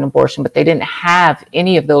wanted to have an abortion, but they didn't have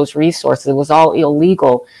any of those resources. It was all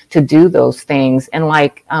illegal to do those things. And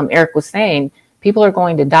like Eric was saying, people are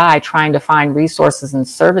going to die trying to find resources and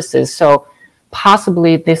services. So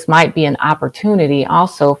possibly this might be an opportunity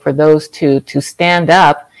also for those to stand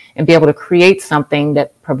up and be able to create something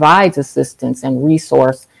that provides assistance and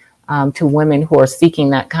resource to women who are seeking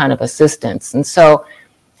that kind of assistance. And so,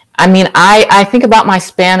 I mean, I think about my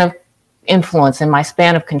span of influence and my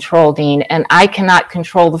span of control, Dean, and I cannot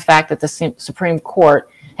control the fact that the Supreme Court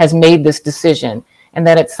has made this decision and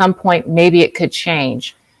that at some point maybe it could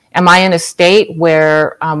change. Am I in a state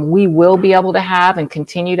where we will be able to have and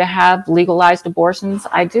continue to have legalized abortions?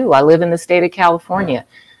 I do. I live in the state of California.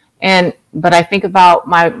 But I think about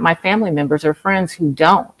my family members or friends who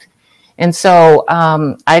don't. And so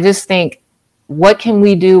I just think, what can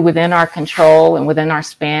we do within our control and within our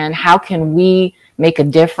span? How can we make a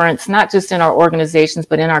difference, not just in our organizations,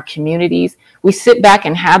 but in our communities? We sit back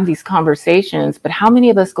and have these conversations, but how many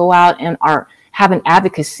of us go out and have an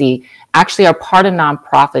advocacy, actually are part of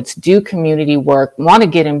nonprofits, do community work, want to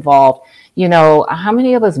get involved? You know, how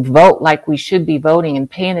many of us vote like we should be voting and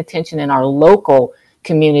paying attention in our local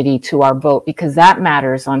community to our vote, because that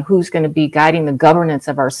matters on who's going to be guiding the governance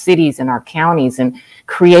of our cities and our counties and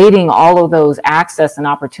creating all of those access and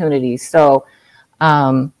opportunities. So,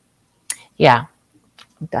 yeah,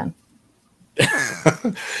 I'm done.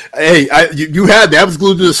 Hey, you had that. I was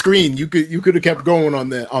glued to the screen. You could have kept going on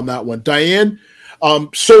that one, Diane.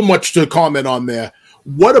 So much to comment on there.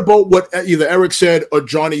 What about what either Eric said or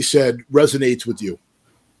Johnny said resonates with you?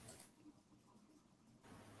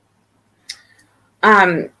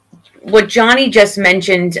 What Johnny just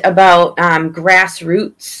mentioned about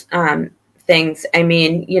grassroots things. I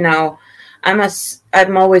mean, you know,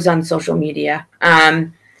 I'm always on social media,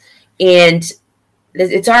 and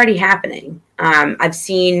it's already happening. I've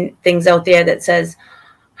seen things out there that says,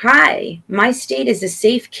 "Hi, my state is a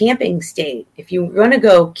safe camping state. If you're going to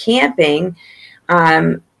go camping,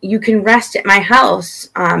 you can rest at my house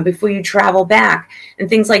before you travel back," and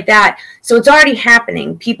things like that. So it's already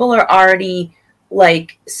happening. People are already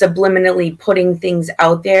like subliminally putting things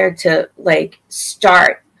out there to like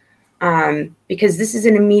start, because this is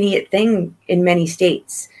an immediate thing in many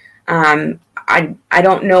states. I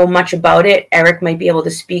don't know much about it. Eric might be able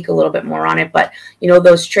to speak a little bit more on it, but you know,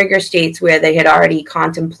 those trigger states where they had already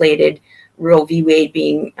contemplated Roe v. Wade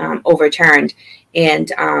being overturned,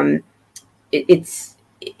 and it's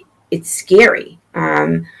scary.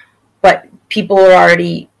 But people are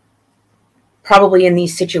already probably in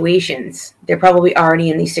these situations. They're probably already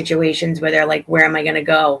in these situations where they're like, where am I going to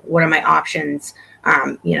go? What are my options?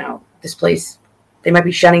 You know, this place, they might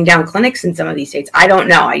be shutting down clinics in some of these states. I don't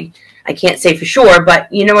know. I can't say for sure,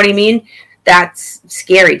 but you know what I mean? That's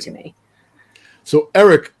scary to me. So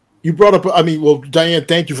Eric, you brought up, Diane,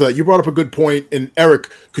 thank you for that. You brought up a good point. And Eric,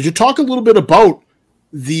 could you talk a little bit about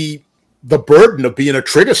the burden of being a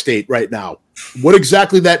trigger state right now? What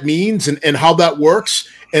exactly that means and how that works?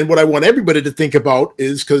 And what I want everybody to think about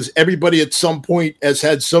is, because everybody at some point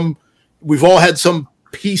we've all had some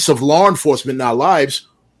piece of law enforcement in our lives.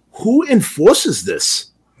 Who enforces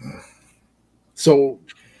this? So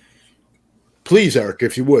please, Eric,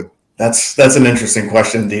 if you would. That's an interesting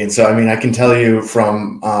question, Dean. So, I mean, I can tell you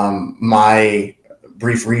from my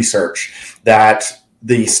brief research that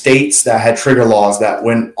the states that had trigger laws that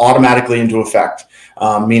went automatically into effect,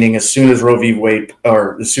 meaning as soon as Roe v. Wade,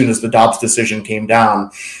 or as soon as the Dobbs decision came down,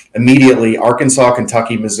 immediately Arkansas,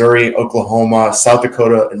 Kentucky, Missouri, Oklahoma, South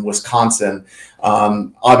Dakota, and Wisconsin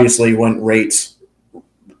obviously went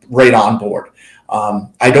right on board.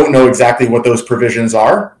 I don't know exactly what those provisions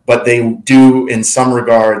are, but they do in some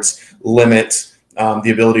regards limit the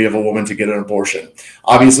ability of a woman to get an abortion.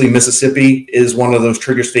 Obviously, Mississippi is one of those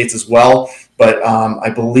trigger states as well, but I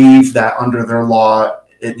believe that under their law,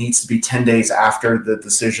 it needs to be 10 days after the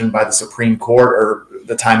decision by the Supreme Court or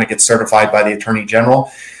the time it gets certified by the Attorney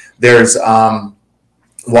General. There's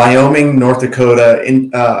Wyoming, North Dakota,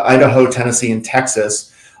 Idaho, Tennessee, and Texas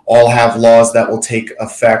all have laws that will take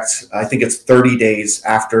effect. I think it's 30 days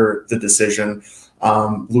after the decision.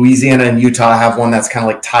 Louisiana and Utah have one that's kind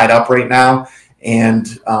of like tied up right now.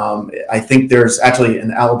 And I think there's actually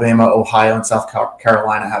in Alabama, Ohio, and South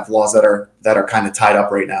Carolina have laws that are kind of tied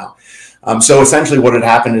up right now. So essentially what had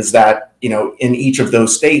happened is that, you know, in each of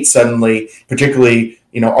those states suddenly, particularly,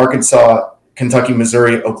 you know, Arkansas, Kentucky,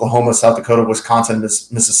 Missouri, Oklahoma, South Dakota, Wisconsin,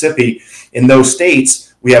 Mississippi, in those states,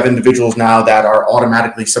 we have individuals now that are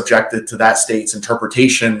automatically subjected to that state's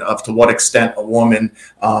interpretation of to what extent a woman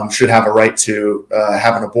should have a right to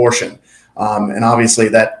have an abortion. And obviously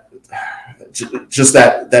that just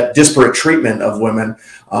that disparate treatment of women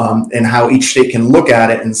and how each state can look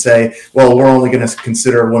at it and say, well, we're only going to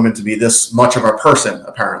consider a woman to be this much of a person,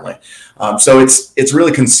 apparently. So it's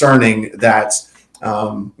really concerning that,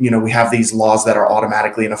 you know, we have these laws that are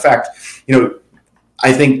automatically in effect. You know,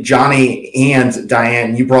 I think Johnny and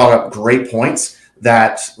Diane, you brought up great points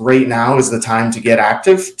that right now is the time to get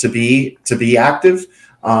active, to be active.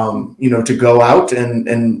 to go out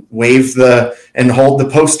and wave and hold the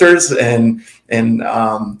posters and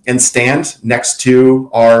stand next to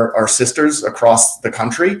our sisters across the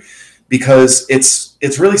country, because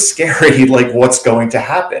it's really scary, like what's going to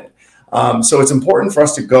happen. So it's important for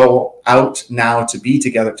us to go out now, to be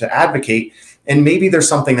together, to advocate. And maybe there's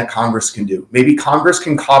something that Congress can do. Maybe Congress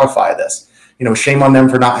can codify this. Shame on them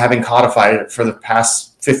for not having codified it for the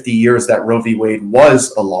past 50 years that Roe v. Wade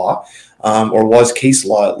was a law, or was case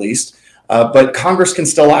law at least. But Congress can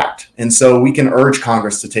still act. And so we can urge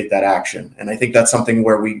Congress to take that action. And I think that's something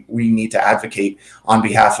where we need to advocate on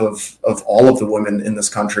behalf of all of the women in this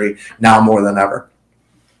country now more than ever.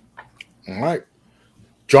 All right.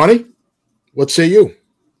 Johnny, what say you?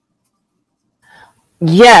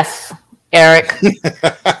 Yes, Eric.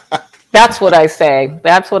 That's what I say.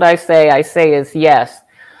 That's what I say. I say is yes.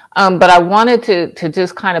 But I wanted to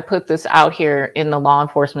just kind of put this out here in the law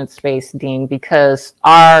enforcement space, Dean, because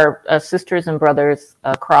our sisters and brothers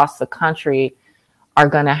across the country are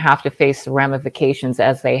going to have to face the ramifications,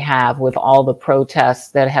 as they have with all the protests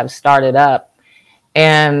that have started up.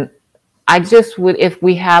 And I just would, if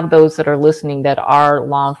we have those that are listening that are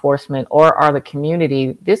law enforcement or are the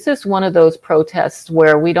community, this is one of those protests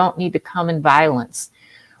where we don't need to come in violence.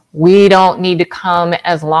 We don't need to come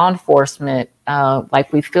as law enforcement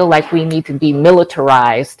like we feel like we need to be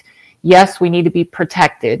militarized. Yes, we need to be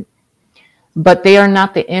protected, but they are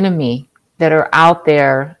not the enemy that are out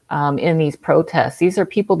there in these protests. These are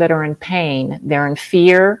people that are in pain. They're in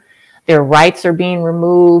fear. Their rights are being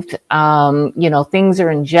removed. Things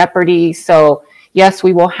are in jeopardy. So yes,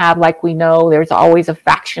 we will have, like we know, there's always a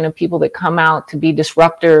faction of people that come out to be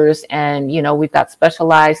disruptors. And, we've got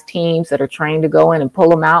specialized teams that are trained to go in and pull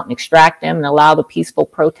them out and extract them and allow the peaceful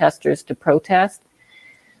protesters to protest.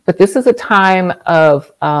 But this is a time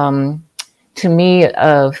of, to me,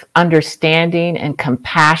 of understanding and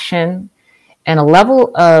compassion and a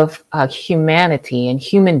level of humanity and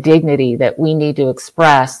human dignity that we need to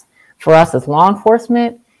express for us as law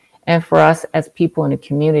enforcement and for us as people in the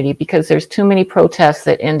community, because there's too many protests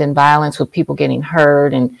that end in violence with people getting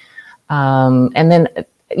hurt and then,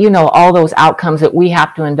 all those outcomes that we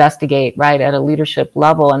have to investigate, right, at a leadership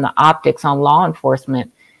level, and the optics on law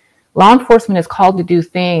enforcement. Law enforcement is called to do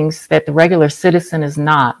things that the regular citizen is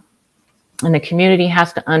not. And the community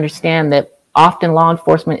has to understand that often law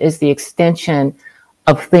enforcement is the extension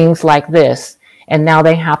of things like this. And now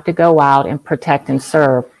they have to go out and protect and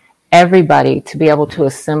serve everybody to be able to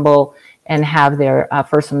assemble and have their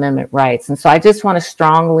First Amendment rights. And so I just want to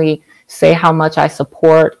strongly say how much I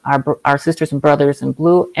support our sisters and brothers in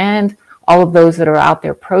blue and all of those that are out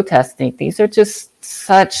there protesting. These are just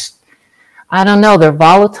such, I don't know, they're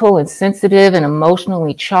volatile and sensitive and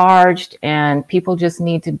emotionally charged, and people just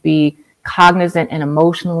need to be cognizant and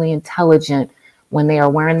emotionally intelligent when they are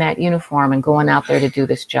wearing that uniform and going out there to do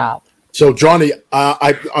this job. So, Johnny,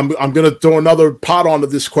 I'm going to throw another pot onto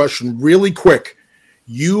this question really quick.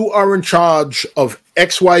 You are in charge of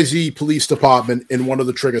XYZ police department in one of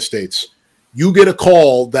the trigger states. You get a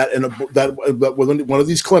call that one of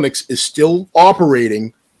these clinics is still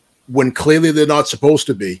operating when clearly they're not supposed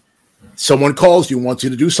to be. Someone calls you, wants you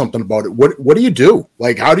to do something about it. What do you do?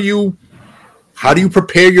 Like, how do you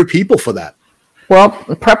prepare your people for that? Well,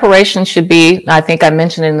 preparation should be, I think I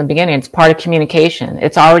mentioned in the beginning, it's part of communication.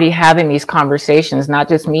 It's already having these conversations, not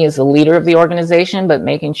just me as the leader of the organization, but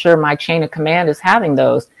making sure my chain of command is having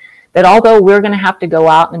those. That although we're going to have to go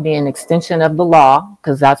out and be an extension of the law,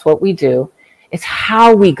 because that's what we do, it's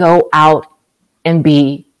how we go out and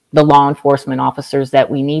be the law enforcement officers that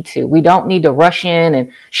we need to. We don't need to rush in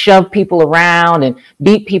and shove people around and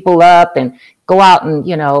beat people up and go out and,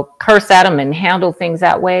 curse at them and handle things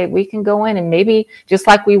that way. We can go in and maybe just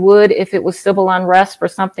like we would if it was civil unrest for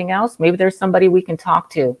something else, maybe there's somebody we can talk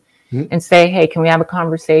to and say, hey, can we have a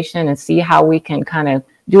conversation and see how we can kind of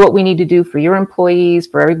do what we need to do for your employees,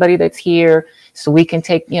 for everybody that's here, so we can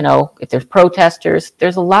take, if there's protesters,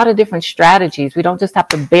 there's a lot of different strategies. We don't just have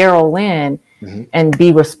to barrel in and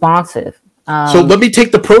be responsive. So let me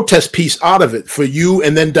take the protest piece out of it for you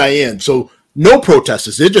and then Diane. So no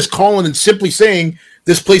protesters. They're just calling and simply saying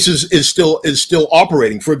this place is still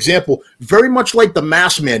operating. For example, very much like the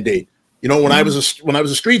mask mandate. When I was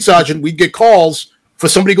a street sergeant, we'd get calls for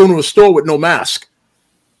somebody going to a store with no mask.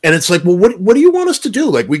 And it's like, well, what do you want us to do?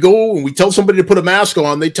 Like, we go and we tell somebody to put a mask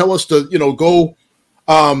on. They tell us to, go,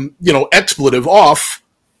 expletive off.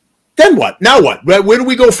 Then what? Now what? Where do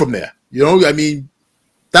we go from there?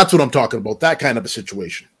 That's what I'm talking about. That kind of a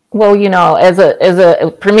situation. Well,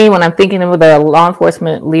 for me, when I'm thinking of the law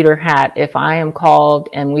enforcement leader hat, if I am called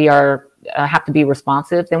and we have to be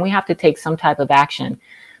responsive, then we have to take some type of action.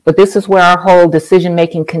 But this is where our whole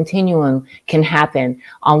decision-making continuum can happen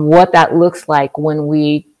on what that looks like when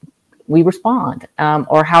we respond,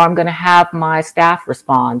 or how I'm going to have my staff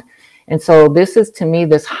respond. And so this is, to me,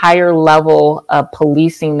 this higher level of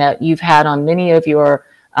policing that you've had on many of your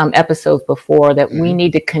episodes before, that we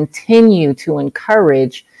need to continue to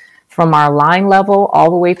encourage from our line level all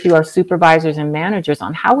the way through our supervisors and managers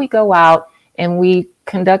on how we go out and we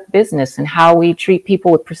conduct business, and how we treat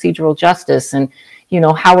people with procedural justice, and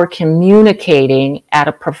how we're communicating at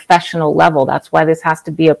a professional level. That's why this has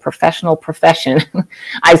to be a professional profession.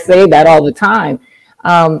 I say that all the time,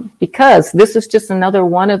 because this is just another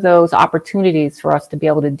one of those opportunities for us to be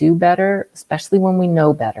able to do better, especially when we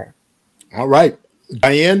know better. All right,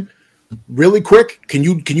 Diane, really quick, can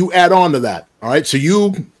you add on to that? All right, so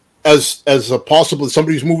you, as a possible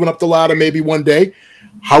somebody who's moving up the ladder maybe one day,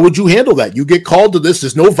 how would you handle that? You get called to this.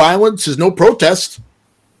 There's no violence. There's no protest.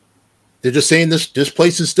 They're just saying this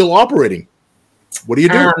place is still operating. What do you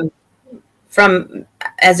do? From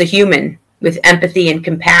as a human with empathy and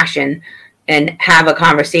compassion, and have a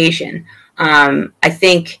conversation. I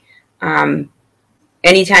think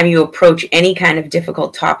anytime you approach any kind of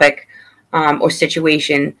difficult topic or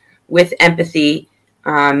situation with empathy,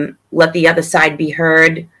 let the other side be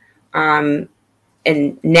heard, and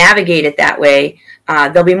navigate it that way,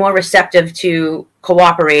 they'll be more receptive to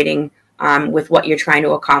cooperating with what you're trying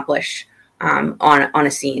to accomplish on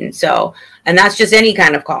a scene. So, and that's just any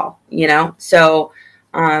kind of call, So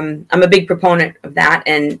I'm a big proponent of that.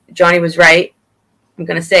 And Johnny was right. I'm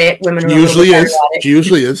going to say it. Women are usually is. She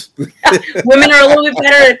usually is. Women are a little bit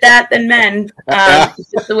better at that than men.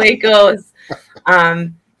 It's just the way it goes.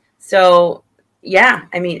 So yeah,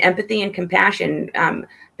 I mean, empathy and compassion,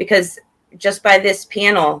 because just by this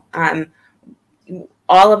panel,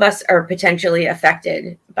 all of us are potentially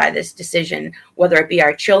affected by this decision, whether it be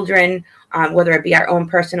our children, whether it be our own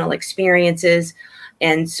personal experiences.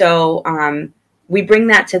 And so we bring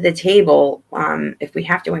that to the table if we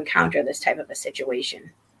have to encounter this type of a situation.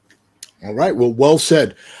 All right. Well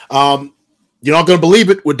said. You're not going to believe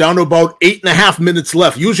it. We're down to about 8.5 minutes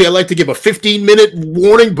left. Usually I like to give a 15-minute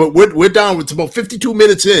warning, but we're down. It's about 52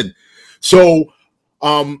 minutes in. So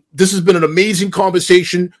this has been an amazing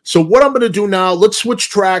conversation. So what I'm going to do now, let's switch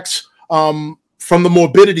tracks from the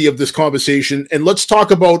morbidity of this conversation, and let's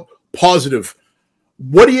talk about positive.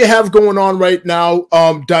 What do you have going on right now,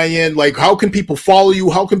 Diane? Like, how can people follow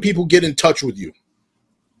you? How can people get in touch with you?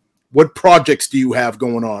 What projects do you have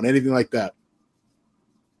going on? Anything like that?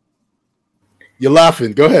 You're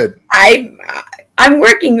laughing. Go ahead. I'm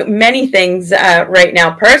working many things right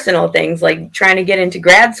now, personal things like trying to get into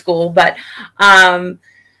grad school. But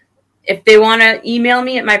if they want to email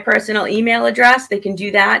me at my personal email address, they can do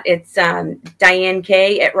that. It's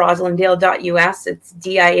diannek@roslandale.us. It's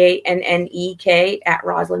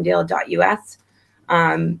DIANNEK@roslandale.us.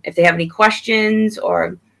 If they have any questions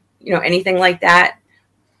or anything like that,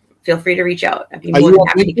 feel free to reach out. I'd be more than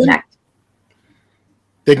happy to connect.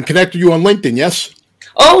 They can connect with you on LinkedIn, yes?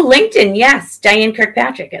 Oh, LinkedIn, yes. Diane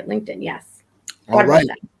Kirkpatrick at LinkedIn, yes. All right.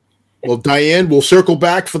 Well, Diane, we'll circle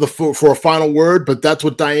back for a final word, but that's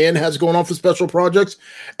what Diane has going on for Special Projects.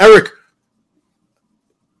 Eric,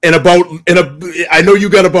 I know you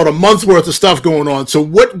got about a month's worth of stuff going on. So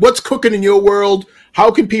what's cooking in your world?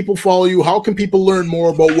 How can people follow you? How can people learn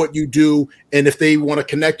more about what you do? And if they want to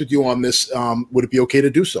connect with you on this, would it be okay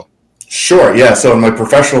to do so? Sure. Yeah. So in my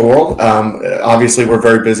professional world, obviously we're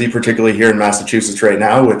very busy, particularly here in Massachusetts right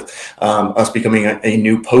now with us becoming a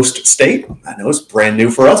new post state. I know it's brand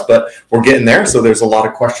new for us, but we're getting there. So there's a lot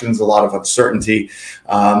of questions, a lot of uncertainty,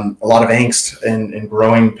 a lot of angst and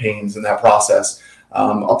growing pains in that process.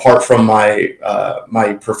 Apart from my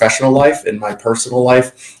professional life and my personal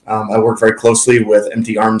life, I work very closely with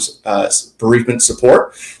Empty Arms Bereavement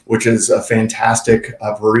Support, which is a fantastic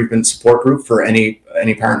bereavement support group for any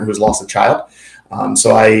parent who has lost a child.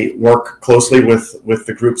 So I work closely with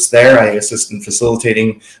the groups there. I assist in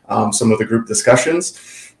facilitating some of the group discussions.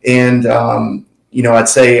 And, I'd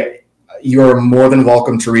say you're more than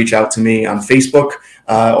welcome to reach out to me on Facebook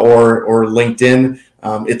or LinkedIn.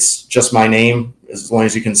 It's just my name. As long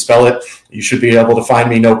as you can spell it, you should be able to find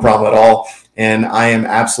me, no problem at all. And I am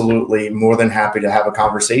absolutely more than happy to have a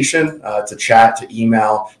conversation, to chat, to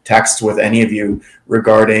email, text with any of you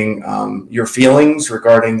regarding your feelings,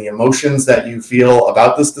 regarding the emotions that you feel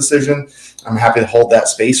about this decision. I'm happy to hold that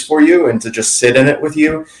space for you and to just sit in it with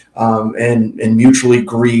you and mutually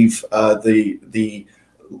grieve the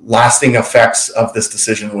lasting effects of this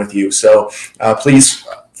decision with you. So please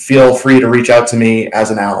feel free to reach out to me as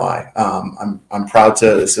an ally. I'm proud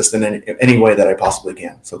to assist in any way that I possibly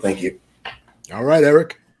can. So thank you. All right,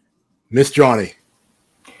 Eric. Miss Johnny.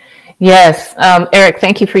 Yes, Eric,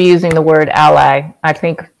 thank you for using the word ally. I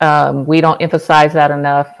think we don't emphasize that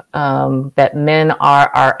enough, that men are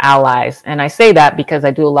our allies. And I say that because I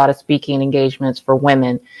do a lot of speaking engagements for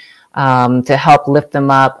women to help lift them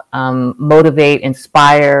up, motivate,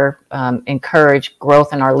 inspire, encourage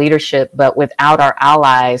growth in our leadership. But without our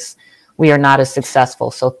allies, we are not as successful.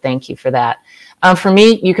 So thank you for that. For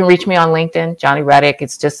me, you can reach me on LinkedIn, Johnny Reddick.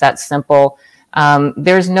 It's just that simple.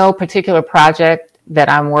 There's no particular project that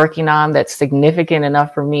I'm working on that's significant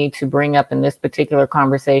enough for me to bring up in this particular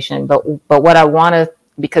conversation. But what I want to,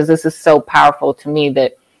 because this is so powerful to me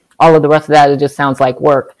that all of the rest of that, it just sounds like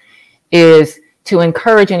work, is to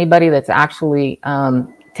encourage anybody that's actually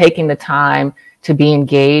taking the time to be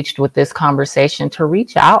engaged with this conversation to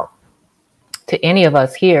reach out to any of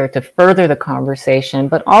us here to further the conversation.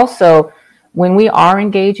 But also, when we are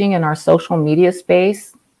engaging in our social media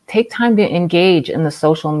space, take time to engage in the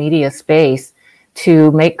social media space,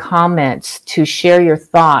 to make comments, to share your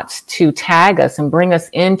thoughts, to tag us and bring us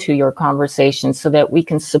into your conversation so that we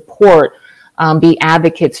can support, be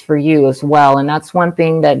advocates for you as well. And that's one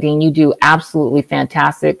thing that, Dean, you do absolutely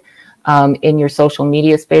fantastic in your social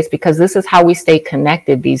media space, because this is how we stay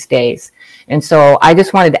connected these days. And so I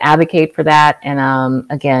just wanted to advocate for that. And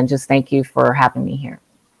again, just thank you for having me here.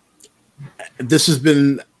 This has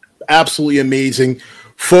been absolutely amazing.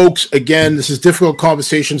 Folks, again, this is Difficult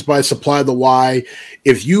Conversations by Supply the Why.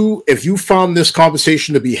 If you found this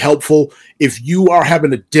conversation to be helpful, if you are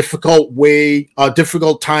having a difficult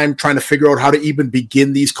time trying to figure out how to even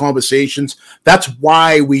begin these conversations, that's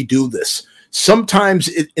why we do this. Sometimes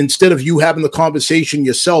instead of you having the conversation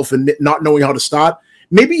yourself and not knowing how to start,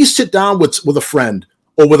 maybe you sit down with a friend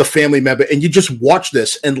or with a family member and you just watch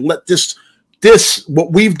this and let this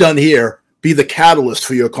what we've done here be the catalyst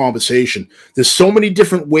for your conversation. There's so many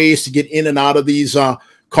different ways to get in and out of these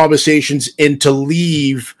conversations and to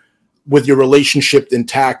leave with your relationship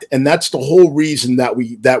intact. And that's the whole reason that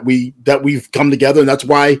we've come together. And that's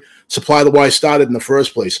why Supply the Why started in the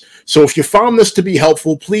first place. So if you found this to be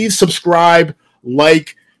helpful, please subscribe,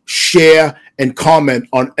 like, share, and comment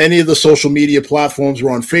on any of the social media platforms. We're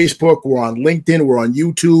on Facebook, we're on LinkedIn, we're on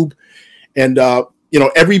YouTube. And,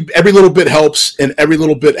 every little bit helps, and every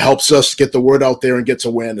little bit helps us get the word out there and gets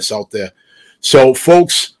awareness out there. So,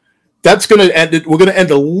 folks, that's going to end it. We're going to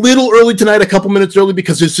end a little early tonight, a couple minutes early,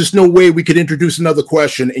 because there's just no way we could introduce another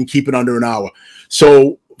question and keep it under an hour.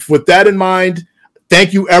 So, with that in mind,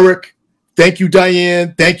 thank you, Eric. Thank you,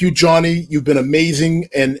 Diane. Thank you, Johnny. You've been amazing,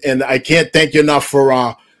 and I can't thank you enough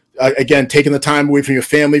for, again, taking the time away from your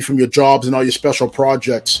family, from your jobs, and all your special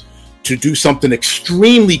projects to do something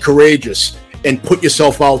extremely courageous and put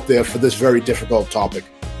yourself out there for this very difficult topic.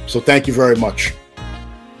 So thank you very much.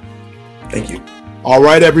 Thank you. All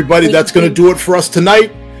right, everybody, that's going to do it for us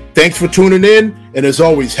tonight. Thanks for tuning in. And as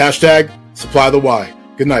always,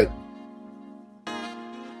 #SupplyTheWhy. Good night.